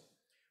prophets.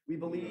 We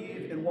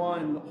believe in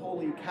one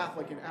holy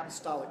Catholic and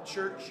apostolic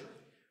church.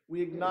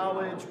 We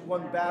acknowledge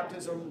one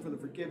baptism for the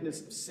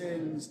forgiveness of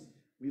sins.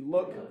 We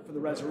look for the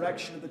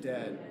resurrection of the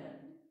dead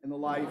and the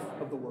life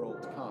of the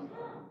world to come.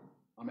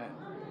 Amen.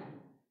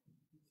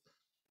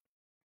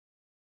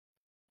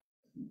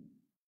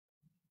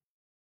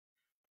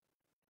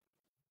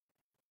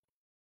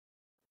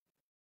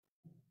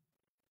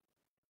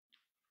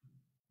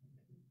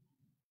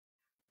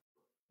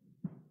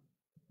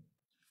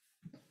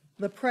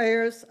 The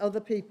prayers of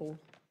the people.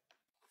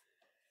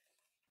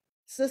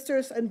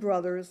 Sisters and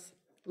brothers,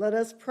 let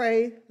us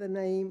pray the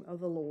name of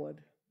the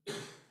Lord.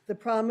 The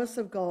promise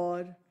of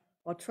God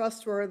are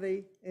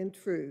trustworthy and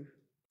true.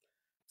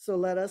 So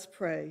let us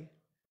pray.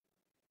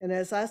 And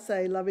as I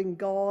say, loving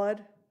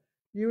God,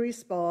 you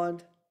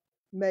respond,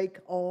 make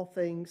all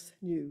things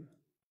new.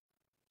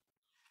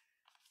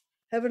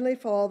 Heavenly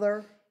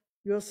Father,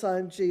 your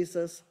Son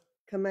Jesus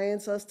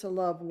commands us to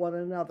love one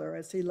another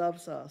as he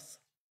loves us.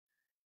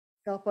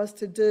 Help us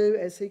to do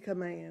as he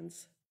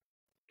commands.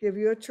 Give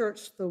your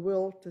church the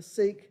will to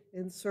seek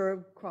and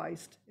serve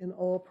Christ in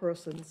all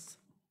persons.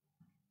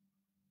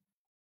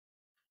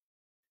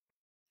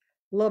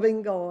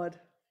 Loving God,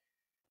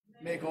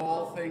 make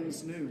all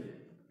things new.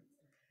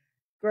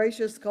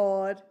 Gracious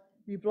God,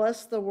 you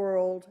bless the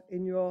world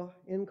in your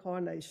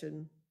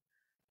incarnation.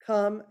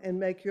 Come and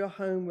make your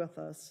home with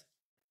us.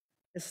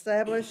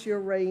 Establish your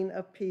reign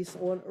of peace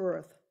on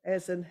earth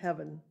as in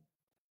heaven.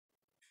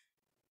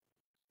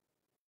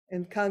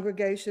 And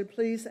congregation,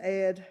 please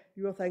add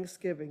your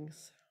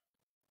thanksgivings.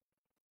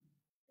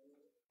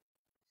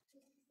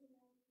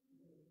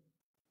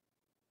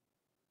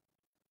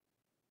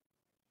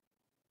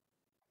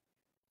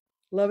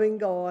 Loving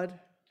God,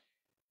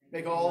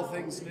 make all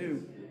things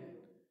new.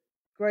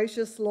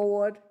 Gracious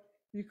Lord,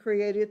 You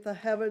created the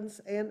heavens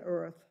and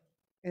earth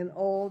and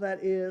all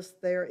that is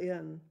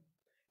therein.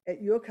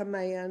 At your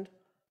command,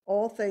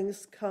 all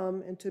things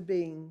come into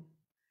being.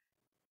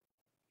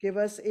 Give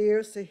us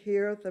ears to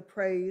hear the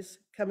praise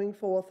coming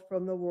forth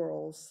from the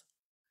worlds.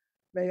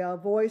 May our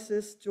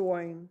voices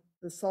join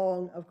the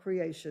song of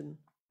creation.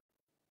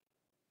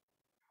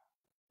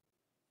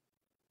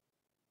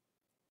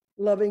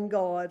 Loving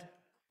God,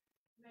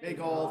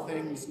 make all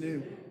things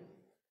new.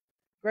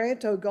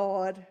 grant, O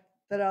God,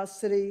 that our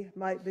city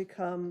might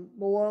become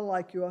more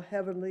like your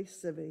heavenly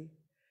city.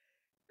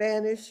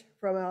 Banish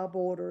from our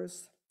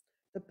borders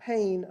the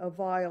pain of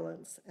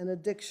violence and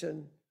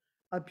addiction,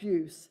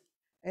 abuse,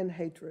 and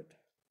hatred.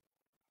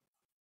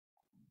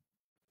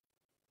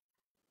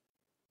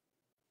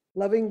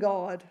 Loving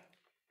God,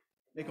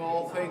 Make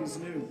all things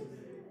new.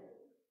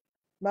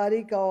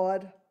 mighty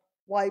God,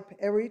 wipe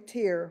every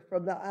tear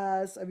from the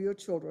eyes of your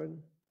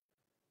children.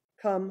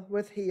 Come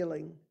with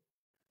healing.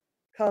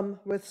 Come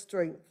with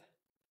strength.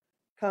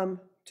 Come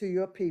to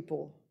your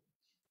people.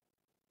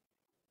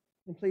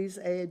 And please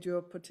add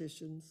your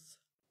petitions.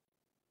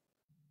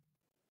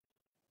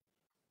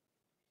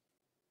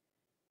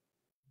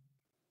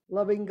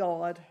 Loving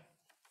God,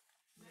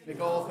 Make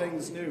all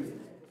things new.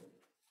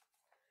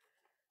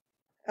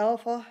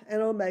 Alpha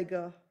and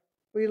Omega,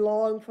 we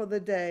long for the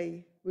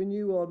day when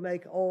you will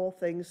make all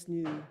things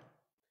new.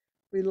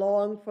 We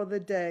long for the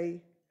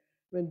day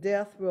when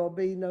death will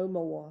be no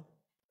more,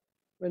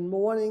 when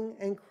mourning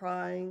and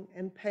crying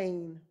and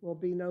pain will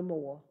be no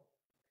more.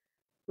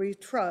 We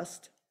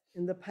trust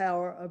in the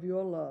power of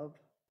your love.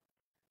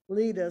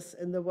 Lead us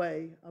in the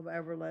way of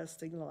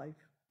everlasting life.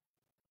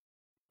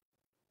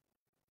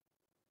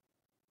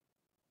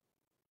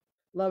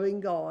 Loving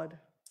God,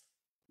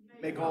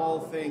 Make all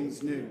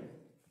things new.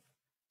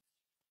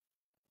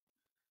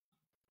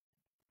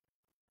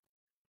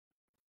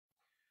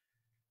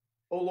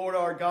 O Lord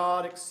our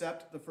God,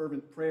 accept the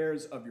fervent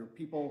prayers of your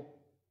people.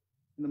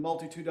 In the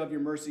multitude of your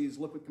mercies,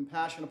 look with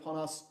compassion upon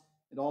us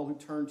and all who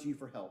turn to you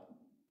for help.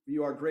 For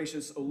you are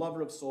gracious, O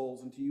lover of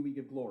souls, and to you we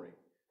give glory.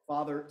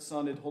 Father,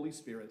 Son, and Holy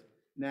Spirit,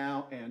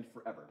 now and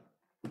forever.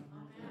 Amen.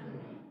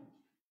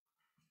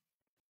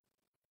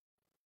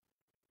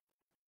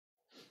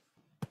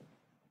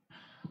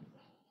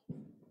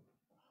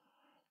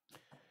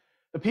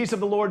 The peace of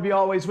the Lord be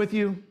always with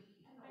you.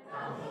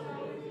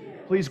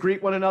 Please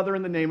greet one another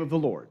in the name of the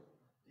Lord.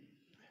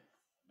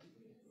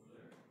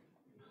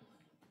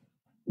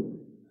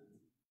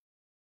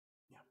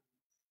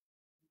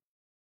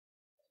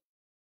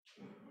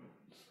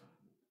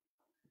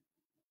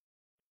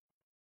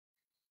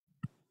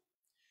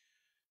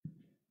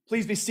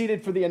 Please be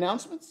seated for the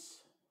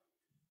announcements.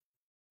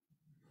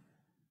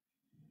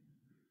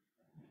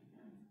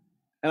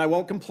 And I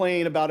won't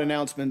complain about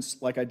announcements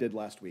like I did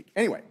last week.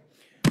 Anyway,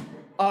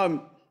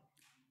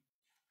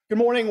 good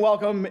morning,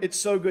 welcome. It's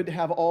so good to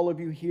have all of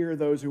you here,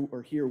 those who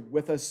are here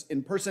with us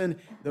in person,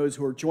 those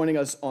who are joining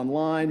us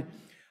online.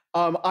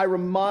 I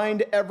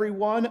remind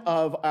everyone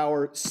of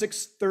our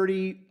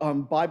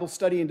 6:30 Bible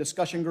study and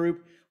discussion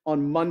group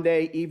on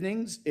Monday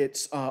evenings.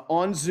 It's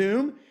on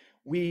Zoom.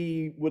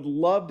 We would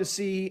love to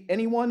see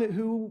anyone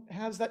who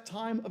has that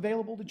time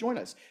available to join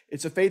us.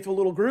 It's a faithful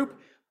little group,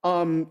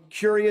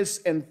 curious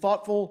and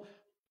thoughtful,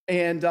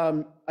 and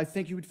I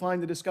think you would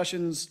find the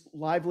discussions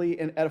lively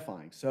and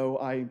edifying. So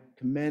I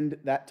commend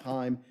that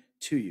time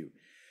to you.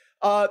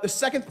 The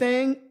second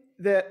thing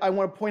that I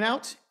want to point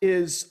out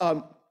is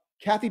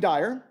Kathy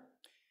Dyer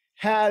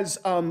has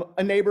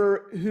a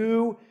neighbor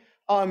who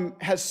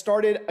has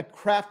started a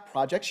craft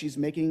project. She's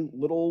making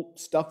little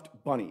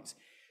stuffed bunnies.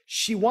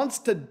 She wants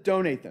to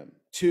donate them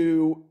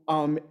to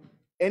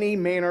any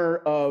manner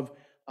of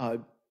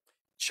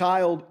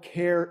child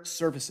care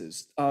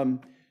services.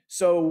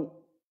 So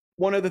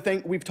one of the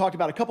things, we've talked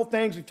about a couple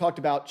things. We've talked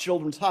about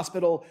Children's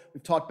Hospital.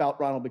 We've talked about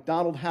Ronald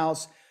McDonald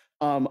House.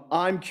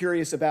 I'm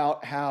curious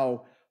about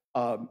how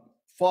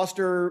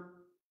foster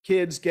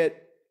kids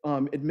get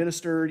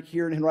administered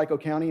here in Henrico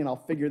County, and I'll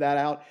figure that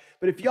out.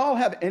 But if y'all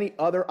have any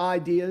other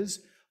ideas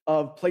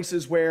of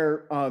places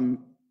where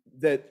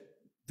that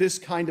this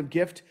kind of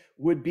gift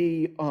would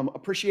be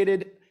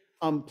appreciated,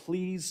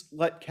 please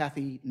let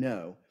Kathy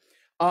know.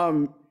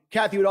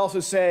 Kathy would also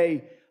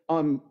say,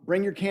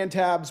 bring your can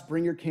tabs,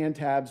 bring your can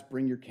tabs,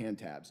 bring your can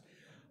tabs.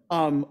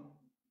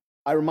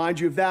 I remind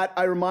you of that.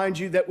 I remind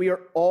you that we are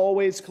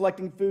always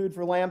collecting food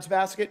for Lamb's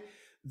Basket.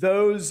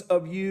 Those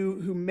of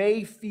you who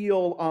may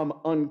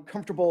feel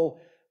uncomfortable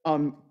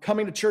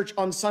coming to church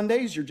on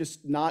Sundays, you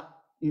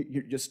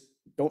just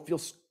don't feel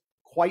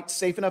quite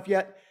safe enough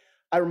yet.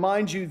 I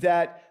remind you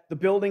that the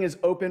building is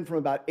open from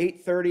about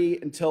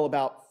 8:30 until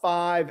about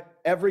 5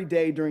 every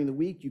day during the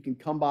week. You can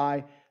come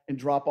by and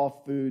drop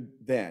off food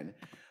then.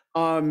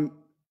 The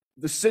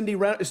Cindy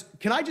Reynolds,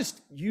 can I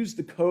just use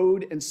the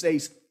code and say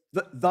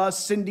the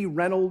Cindy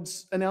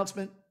Reynolds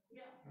announcement?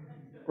 Yeah.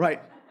 Right.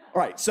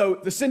 All right. So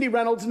the Cindy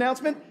Reynolds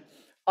announcement.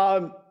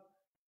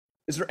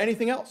 Is there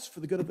anything else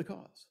for the good of the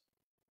cause?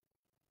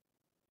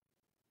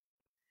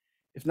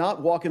 If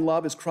not, walk in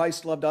love as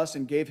Christ loved us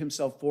and gave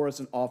himself for us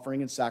an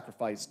offering and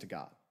sacrifice to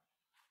God.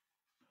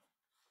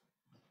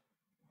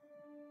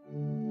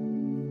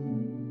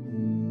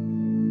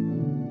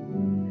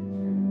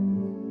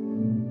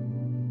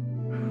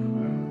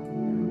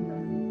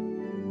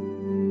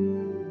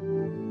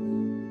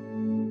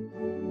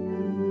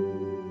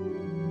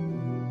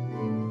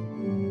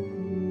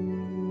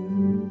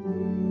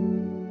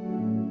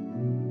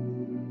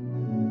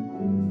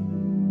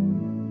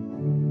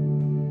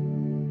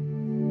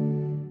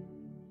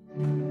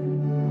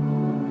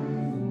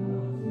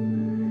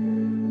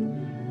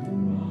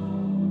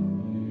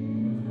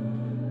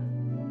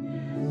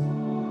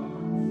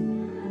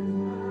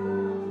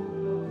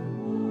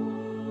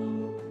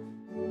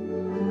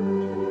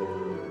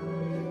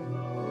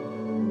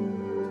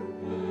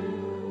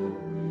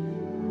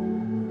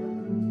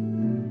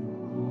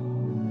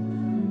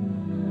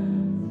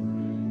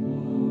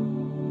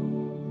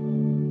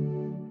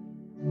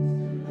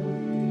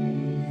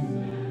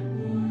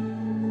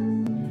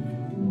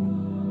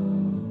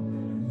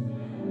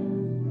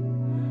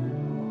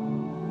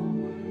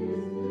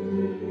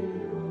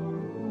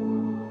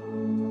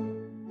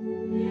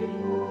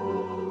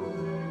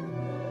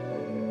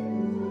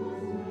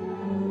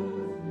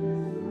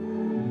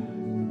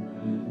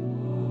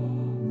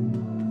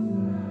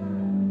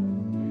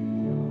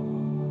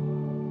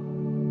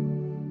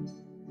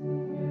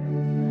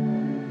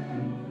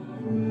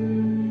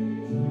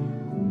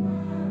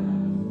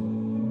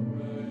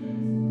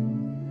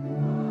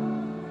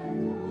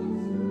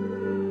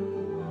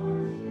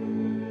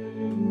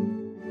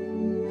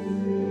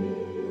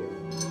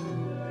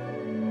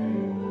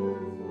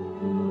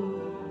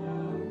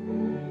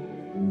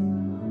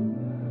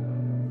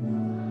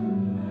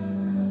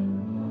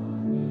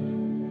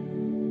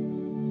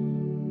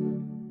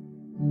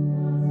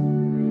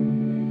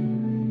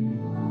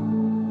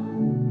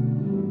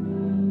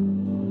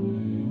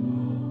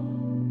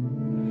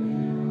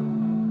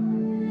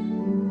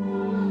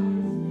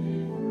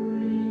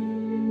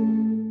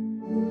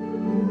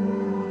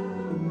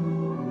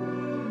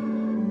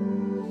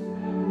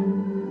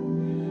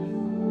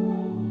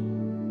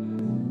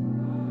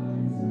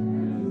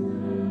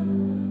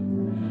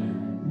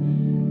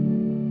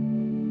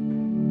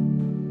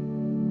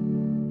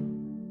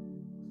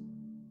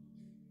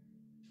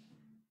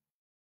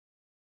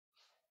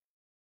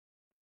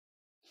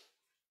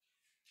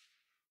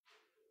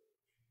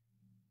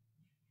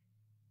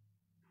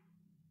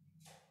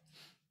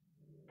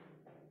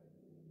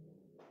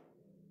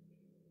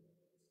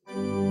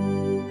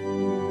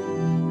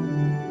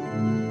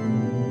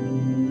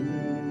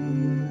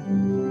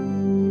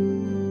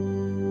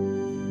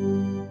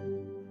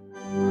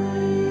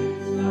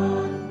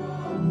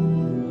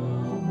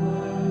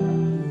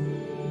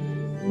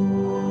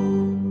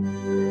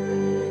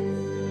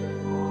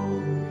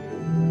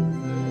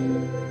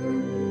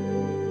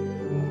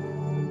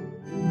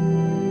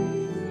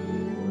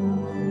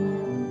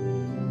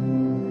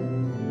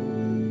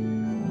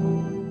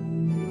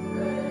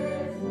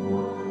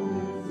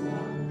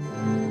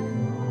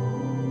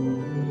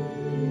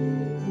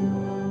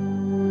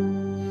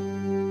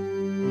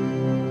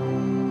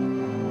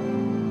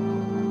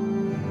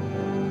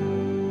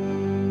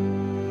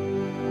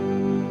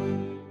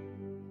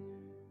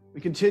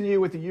 We continue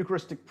with the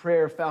Eucharistic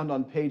prayer found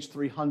on page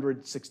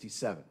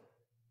 367.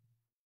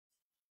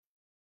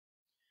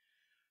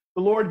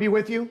 The Lord be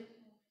with you.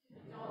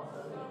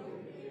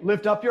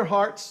 Lift up your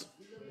hearts.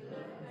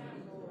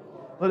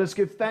 Let us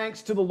give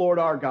thanks to the Lord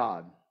our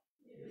God.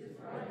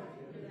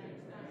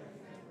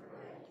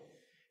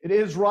 It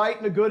is right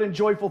and a good and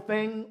joyful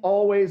thing,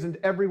 always and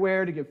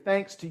everywhere, to give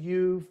thanks to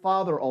you,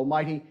 Father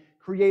Almighty,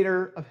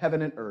 Creator of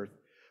heaven and earth.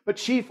 But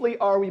chiefly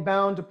are we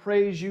bound to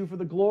praise you for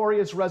the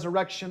glorious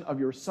resurrection of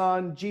your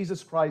Son,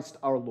 Jesus Christ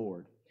our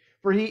Lord.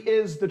 For he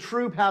is the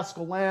true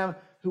Paschal Lamb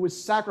who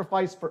was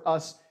sacrificed for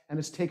us and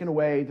has taken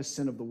away the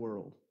sin of the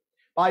world.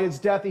 By his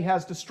death he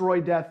has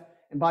destroyed death,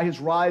 and by his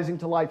rising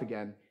to life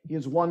again, he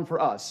has won for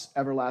us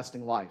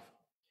everlasting life.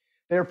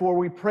 Therefore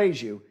we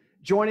praise you,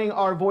 joining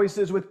our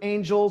voices with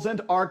angels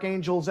and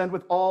archangels and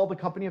with all the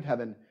company of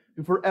heaven,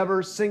 who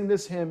forever sing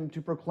this hymn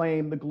to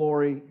proclaim the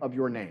glory of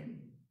your name.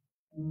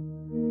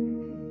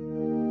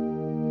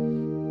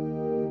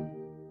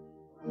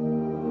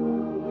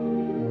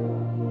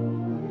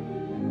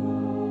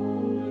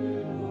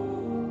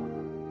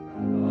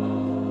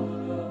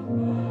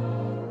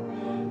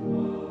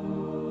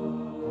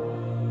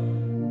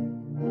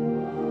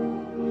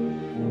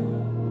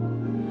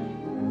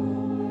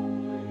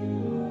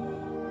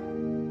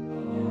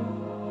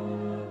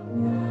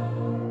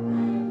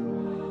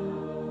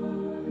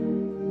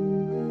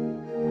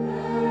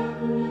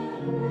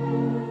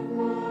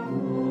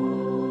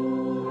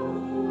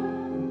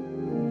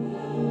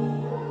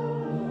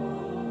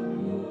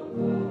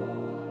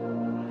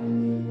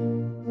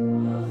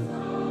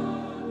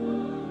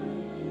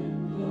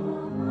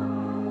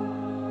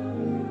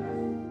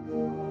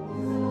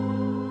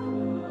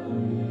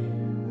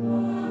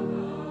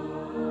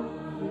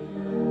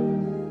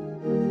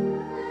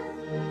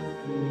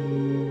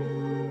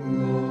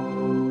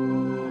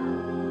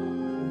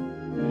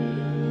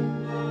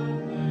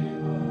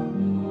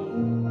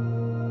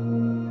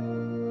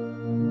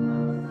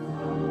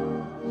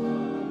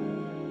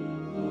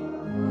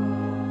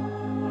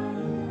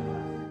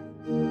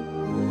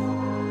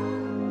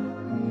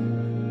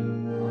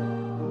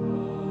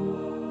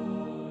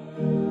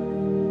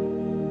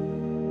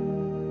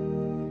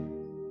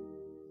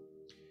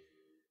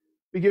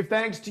 We give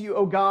thanks to you,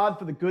 O God,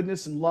 for the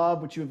goodness and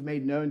love which you have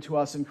made known to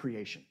us in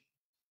creation.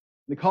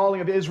 The calling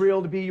of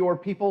Israel to be your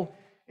people,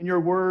 and your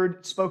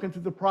word spoken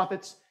through the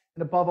prophets,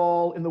 and above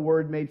all in the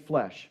word made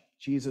flesh,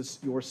 Jesus,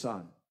 your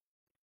Son.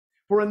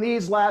 For in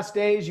these last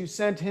days you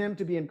sent him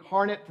to be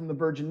incarnate from the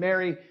Virgin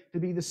Mary, to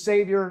be the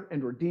Savior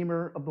and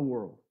Redeemer of the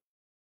world.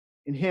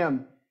 In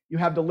him you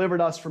have delivered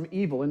us from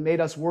evil and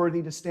made us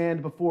worthy to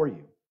stand before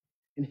you.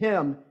 In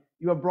him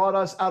you have brought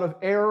us out of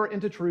error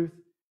into truth,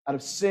 out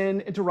of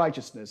sin into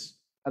righteousness,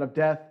 out of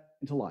death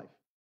into life.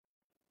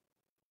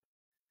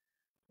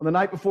 On the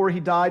night before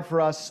he died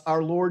for us,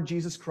 our Lord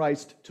Jesus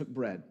Christ took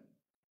bread.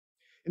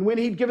 And when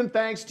he'd given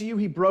thanks to you,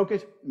 he broke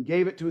it and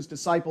gave it to his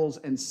disciples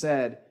and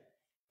said,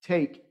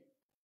 "Take,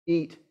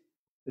 eat.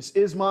 This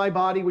is my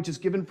body, which is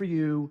given for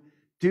you.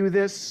 Do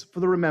this for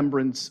the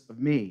remembrance of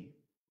me."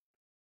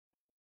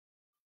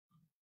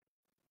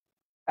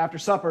 After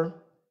supper,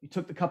 he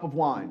took the cup of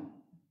wine.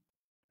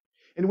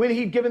 And when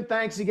he'd given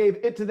thanks, he gave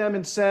it to them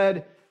and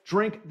said,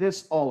 "Drink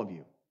this, all of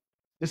you.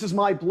 This is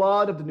my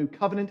blood of the new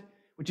covenant,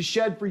 which is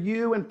shed for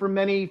you and for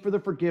many for the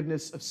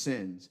forgiveness of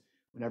sins.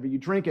 Whenever you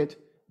drink it,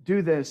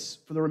 do this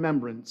for the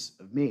remembrance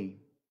of me."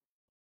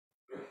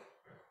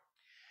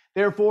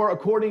 Therefore,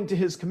 according to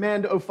his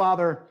command, O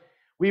Father,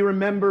 we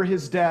remember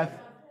his death,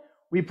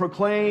 we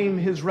proclaim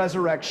his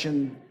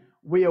resurrection,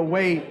 we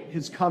await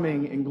his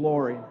coming in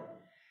glory.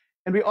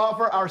 And we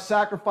offer our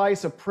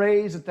sacrifice of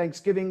praise and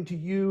thanksgiving to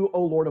you,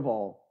 O Lord of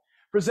all,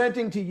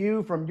 presenting to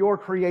you from your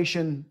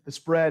creation this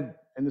bread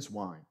and this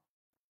wine.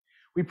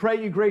 We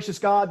pray you, gracious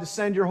God, to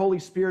send your Holy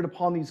Spirit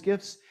upon these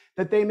gifts,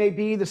 that they may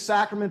be the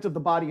sacrament of the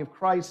body of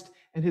Christ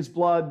and his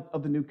blood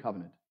of the new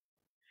covenant.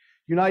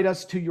 Unite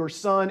us to your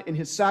Son in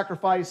his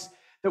sacrifice,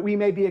 that we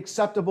may be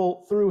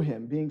acceptable through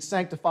him, being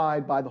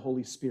sanctified by the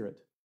Holy Spirit.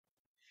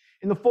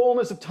 In the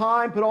fullness of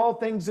time, put all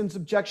things in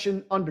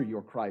subjection under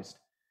your Christ,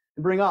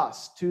 and bring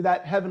us to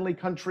that heavenly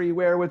country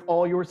where, with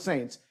all your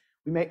saints,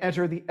 we may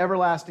enter the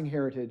everlasting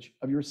heritage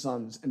of your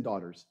sons and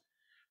daughters.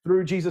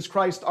 Through Jesus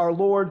Christ our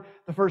Lord,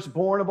 the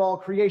firstborn of all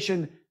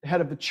creation, the head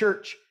of the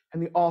church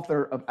and the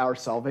author of our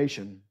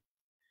salvation.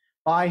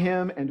 By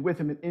him and with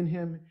him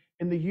and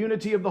in the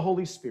unity of the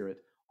Holy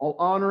Spirit, all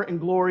honor and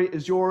glory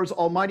is yours,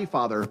 Almighty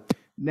Father,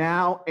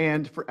 now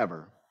and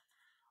forever.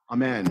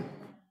 Amen.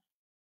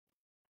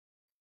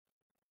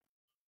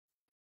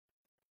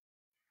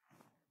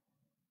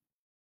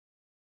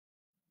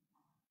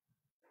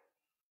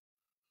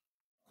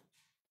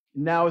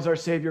 Now, as our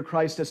Savior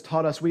Christ has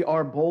taught us, we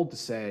are bold to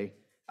say,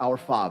 "Our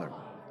Father,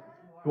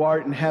 who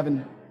art in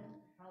heaven,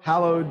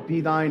 hallowed be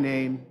thy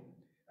name.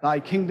 Thy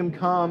kingdom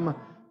come,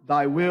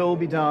 thy will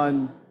be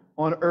done,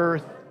 on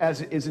earth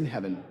as it is in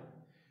heaven.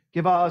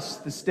 Give us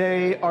this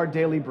day our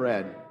daily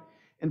bread,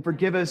 and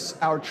forgive us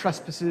our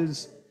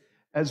trespasses,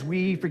 as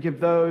we forgive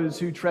those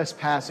who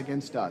trespass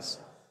against us.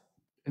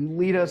 And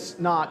lead us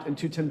not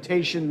into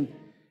temptation,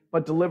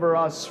 but deliver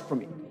us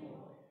from evil.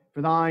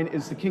 For thine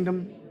is the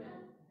kingdom,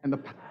 and the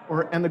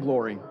power, and the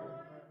glory,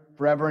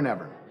 forever and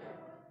ever.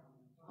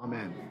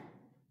 Amen."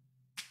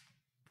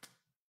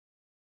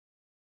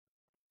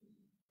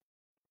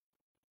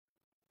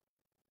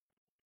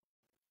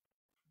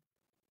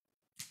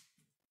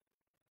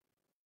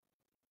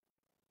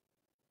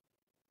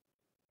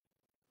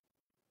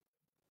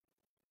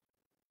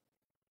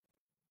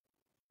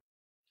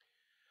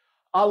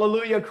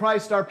 Alleluia,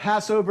 Christ our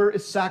Passover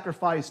is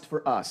sacrificed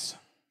for us.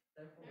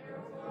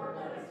 Therefore,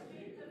 let us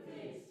keep the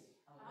feast.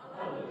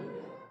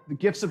 Alleluia. The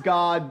gifts of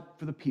God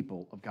for the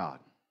people of God.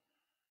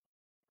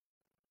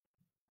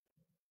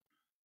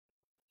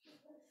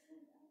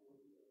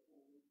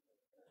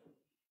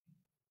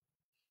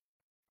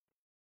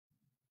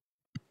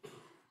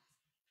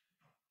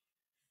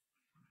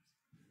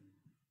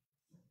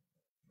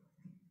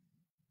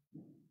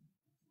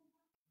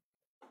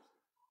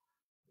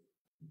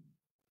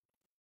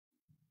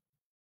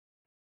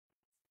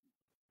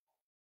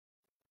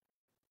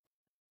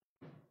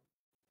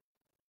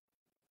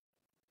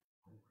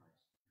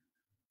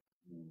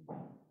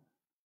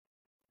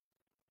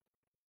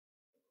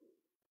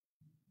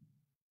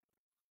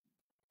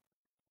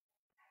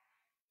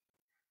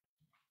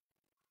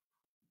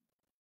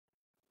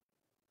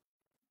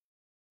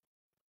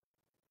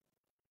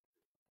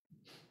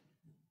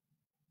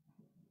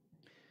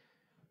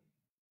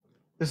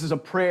 This is a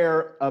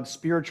prayer of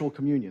spiritual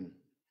communion,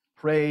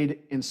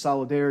 prayed in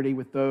solidarity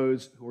with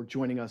those who are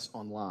joining us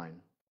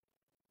online.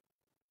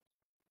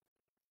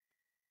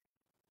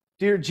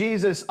 Dear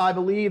Jesus, I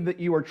believe that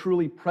you are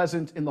truly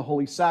present in the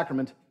Holy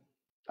Sacrament.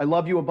 I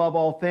love you above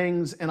all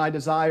things, and I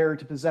desire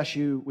to possess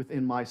you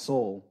within my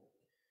soul.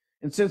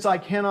 And since I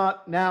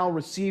cannot now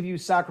receive you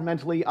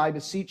sacramentally, I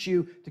beseech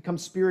you to come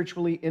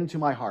spiritually into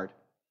my heart.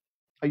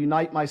 I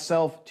unite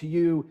myself to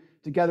you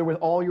together with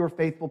all your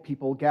faithful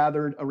people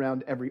gathered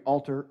around every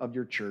altar of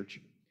your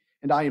church,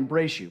 and I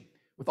embrace you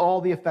with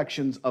all the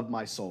affections of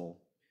my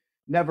soul.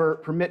 Never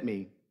permit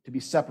me to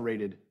be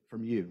separated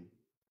from you.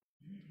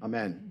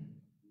 Amen.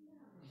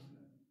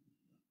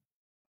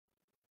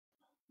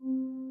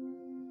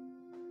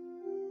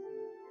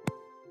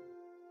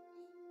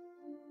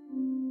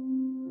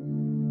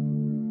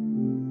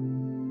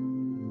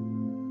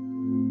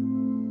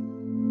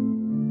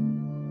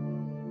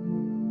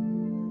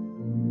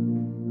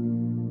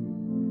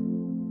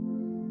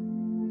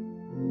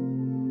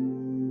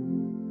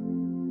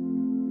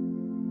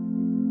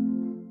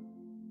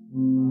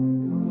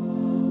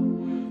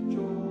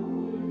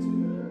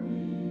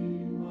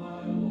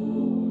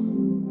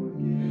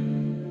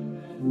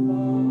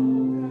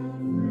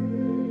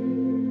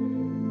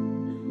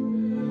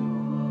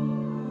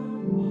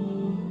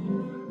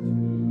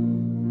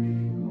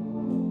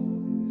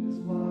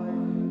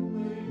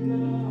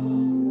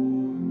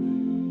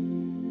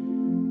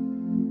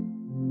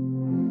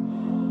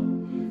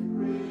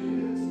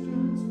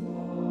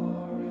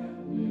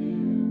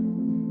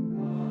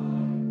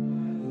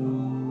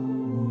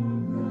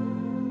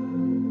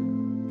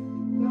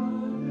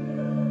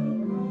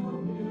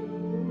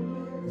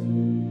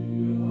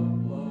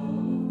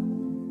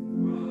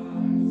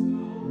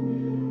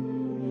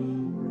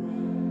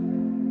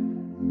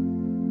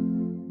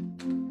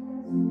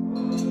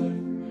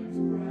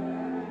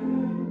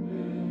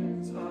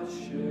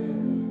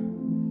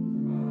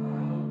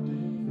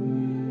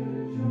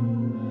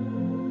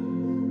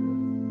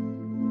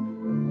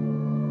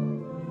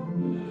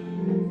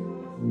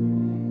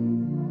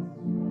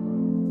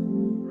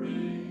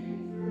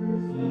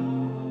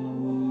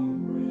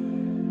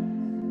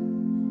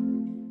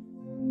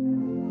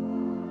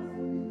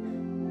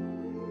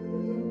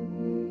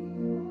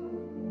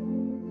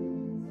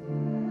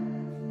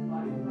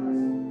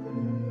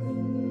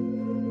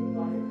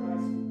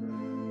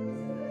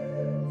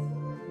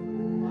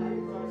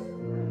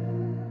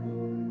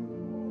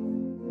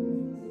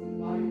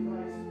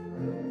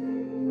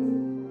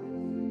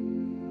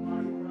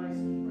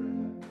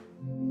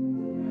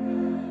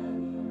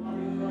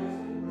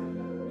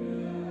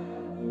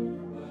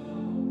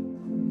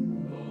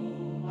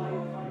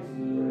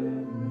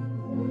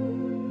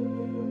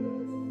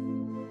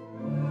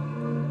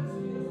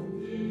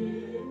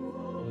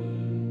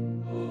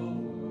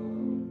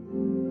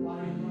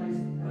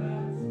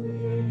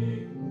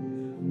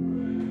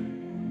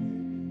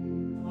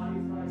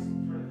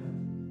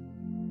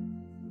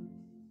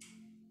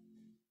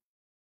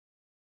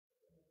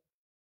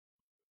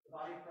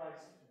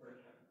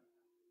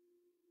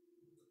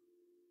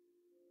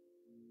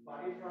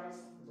 Body of Christ,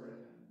 the bread of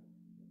heaven.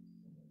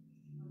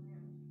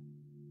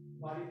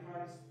 Body of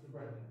Christ, the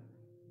bread of heaven.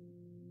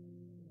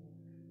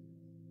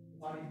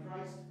 Body of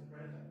Christ, the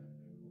bread of heaven.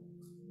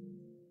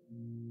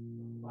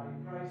 Body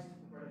of Christ,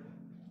 the bread of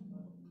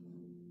heaven.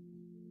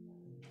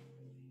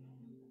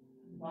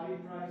 Body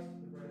of Christ,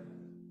 the bread of heaven.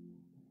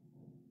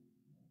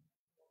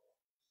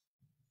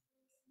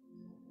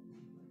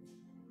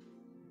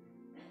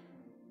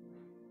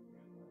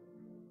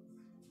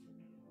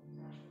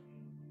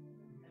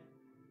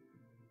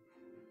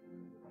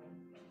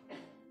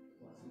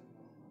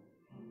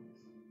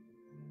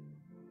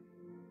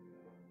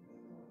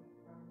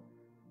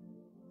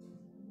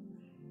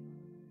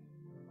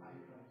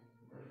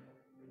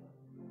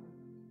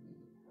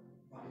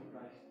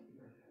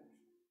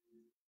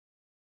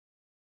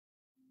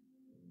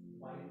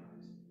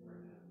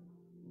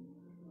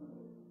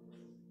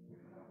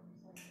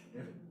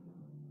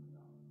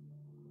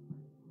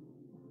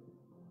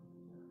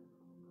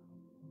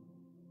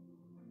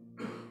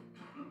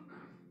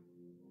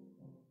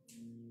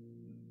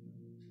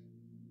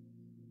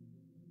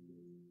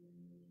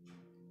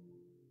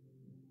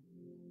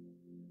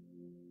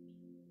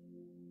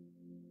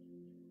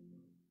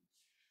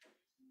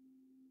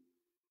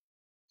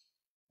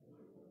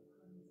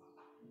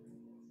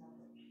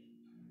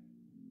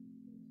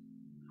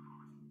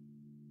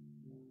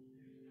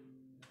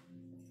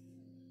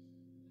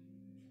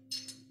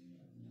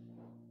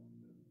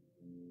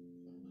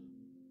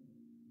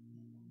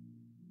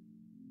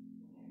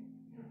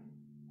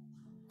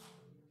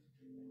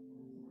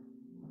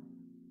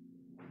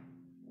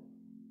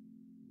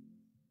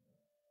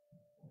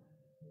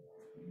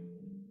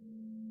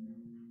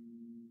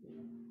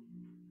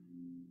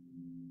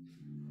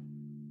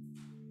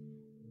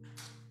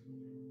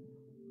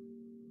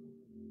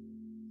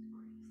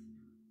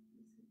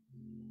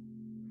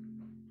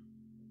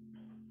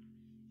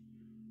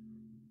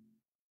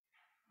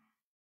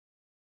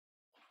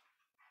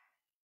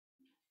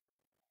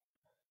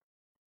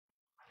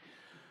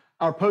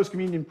 Our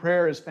post-communion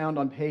prayer is found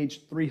on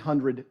page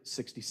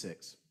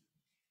 366.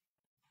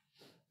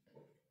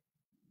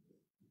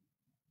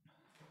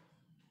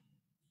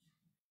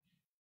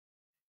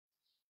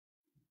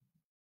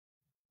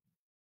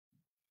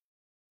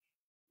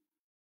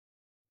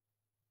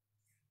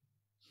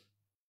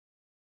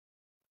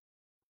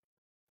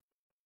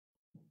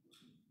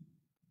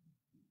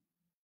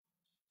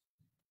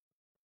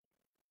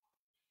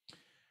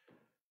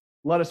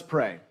 Let us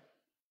pray.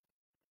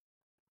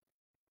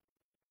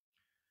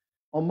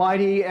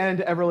 Almighty and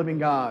ever-living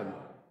God,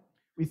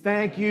 we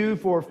thank you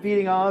for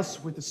feeding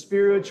us with the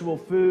spiritual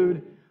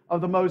food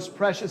of the most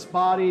precious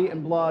body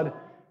and blood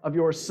of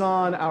your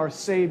Son, our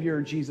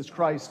Savior, Jesus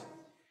Christ,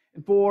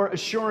 and for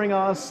assuring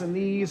us in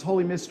these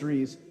holy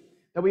mysteries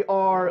that we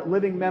are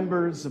living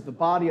members of the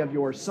body of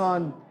your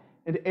Son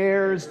and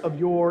heirs of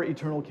your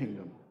eternal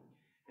kingdom.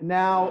 And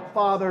now,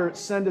 Father,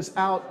 send us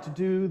out to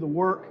do the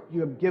work you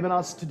have given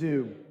us to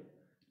do,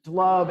 to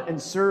love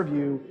and serve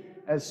you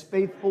as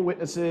faithful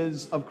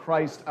witnesses of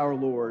Christ our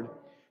Lord.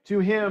 To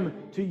him,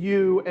 to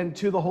you, and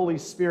to the Holy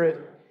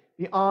Spirit,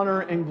 be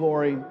honor and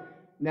glory,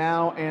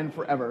 now and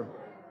forever.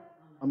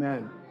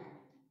 Amen.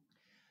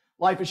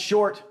 Life is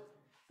short,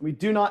 and we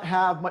do not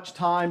have much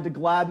time to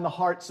gladden the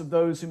hearts of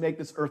those who make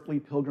this earthly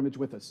pilgrimage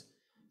with us.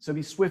 So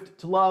be swift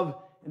to love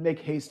and make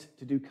haste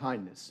to do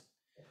kindness.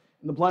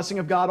 And the blessing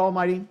of God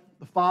Almighty,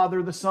 the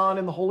Father, the Son,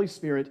 and the Holy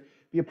Spirit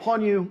be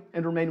upon you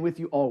and remain with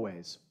you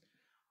always.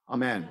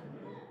 Amen.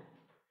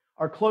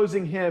 Our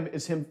closing hymn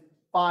is hymn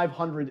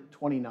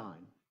 529.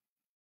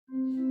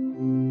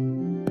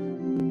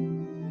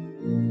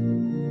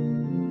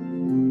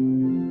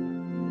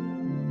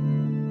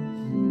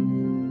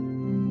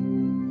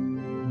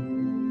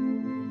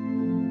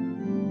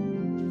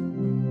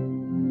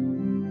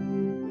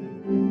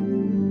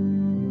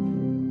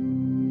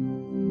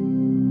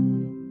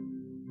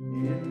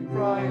 In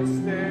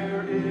Christ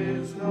there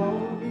is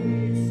no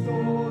east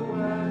or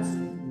west,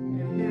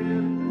 in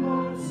him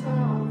no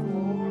south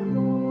or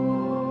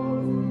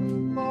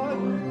north, but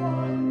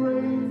one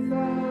great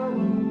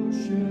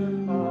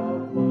fellowship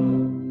of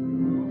love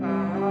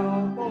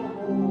throughout the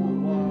whole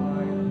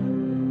wide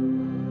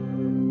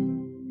earth.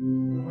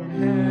 When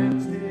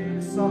hence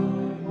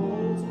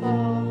disciples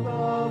of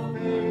the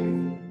faith,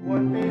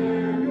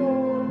 whate'er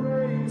your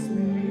race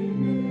may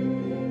be,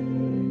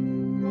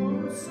 who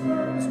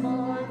serves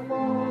my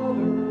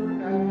Father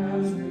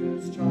as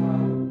his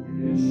child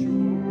is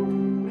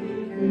surely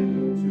kin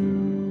to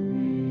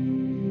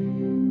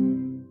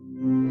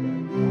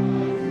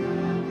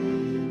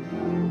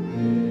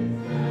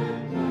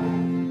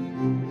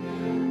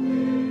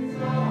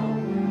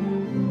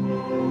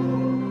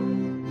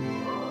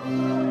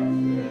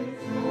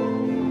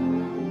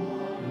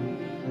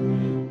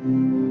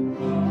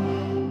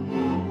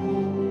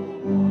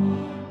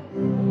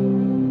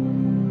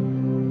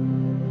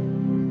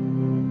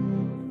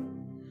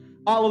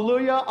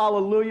Alleluia,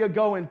 alleluia,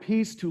 go in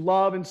peace to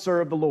love and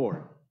serve the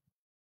Lord.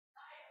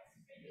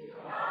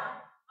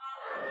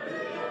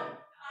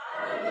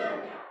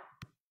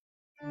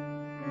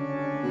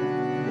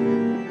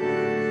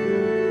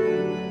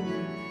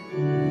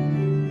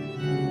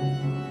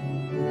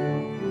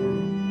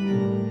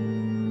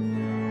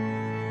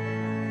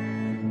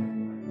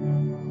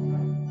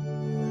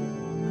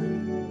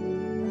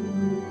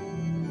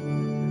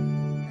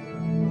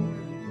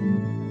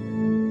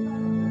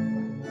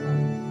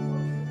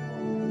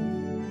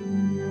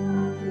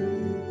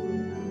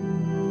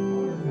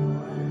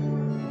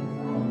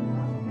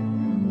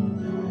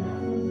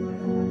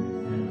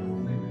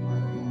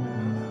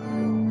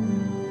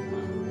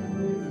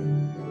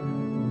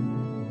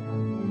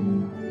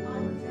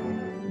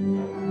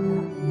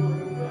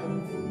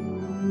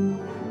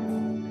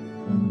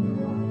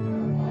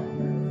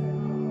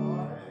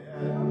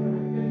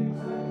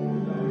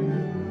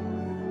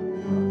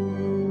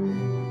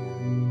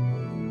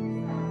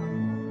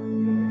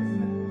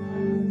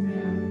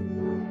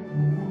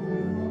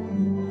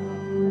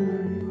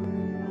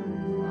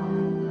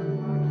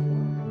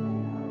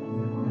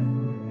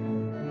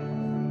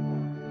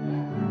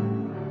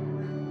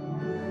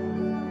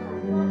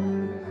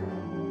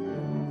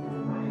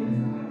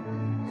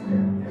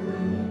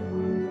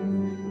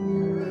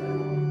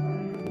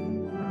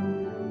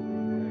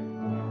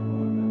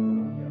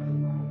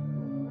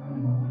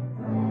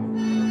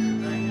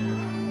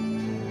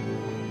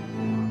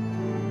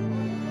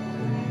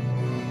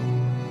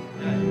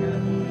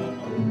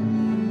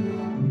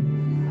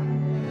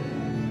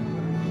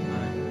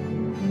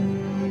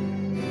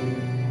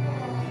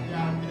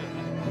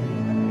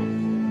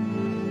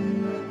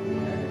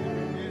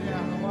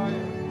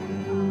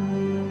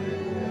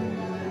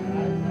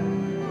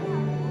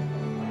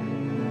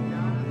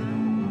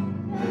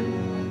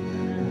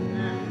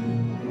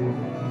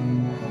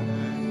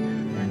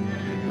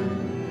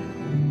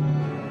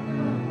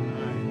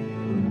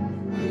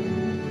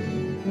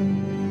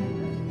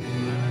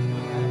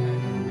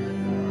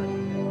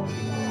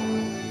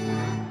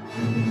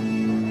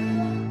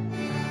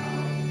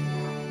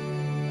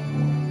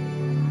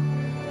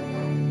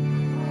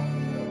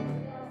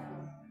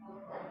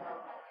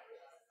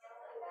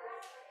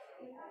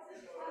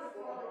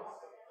 Christ.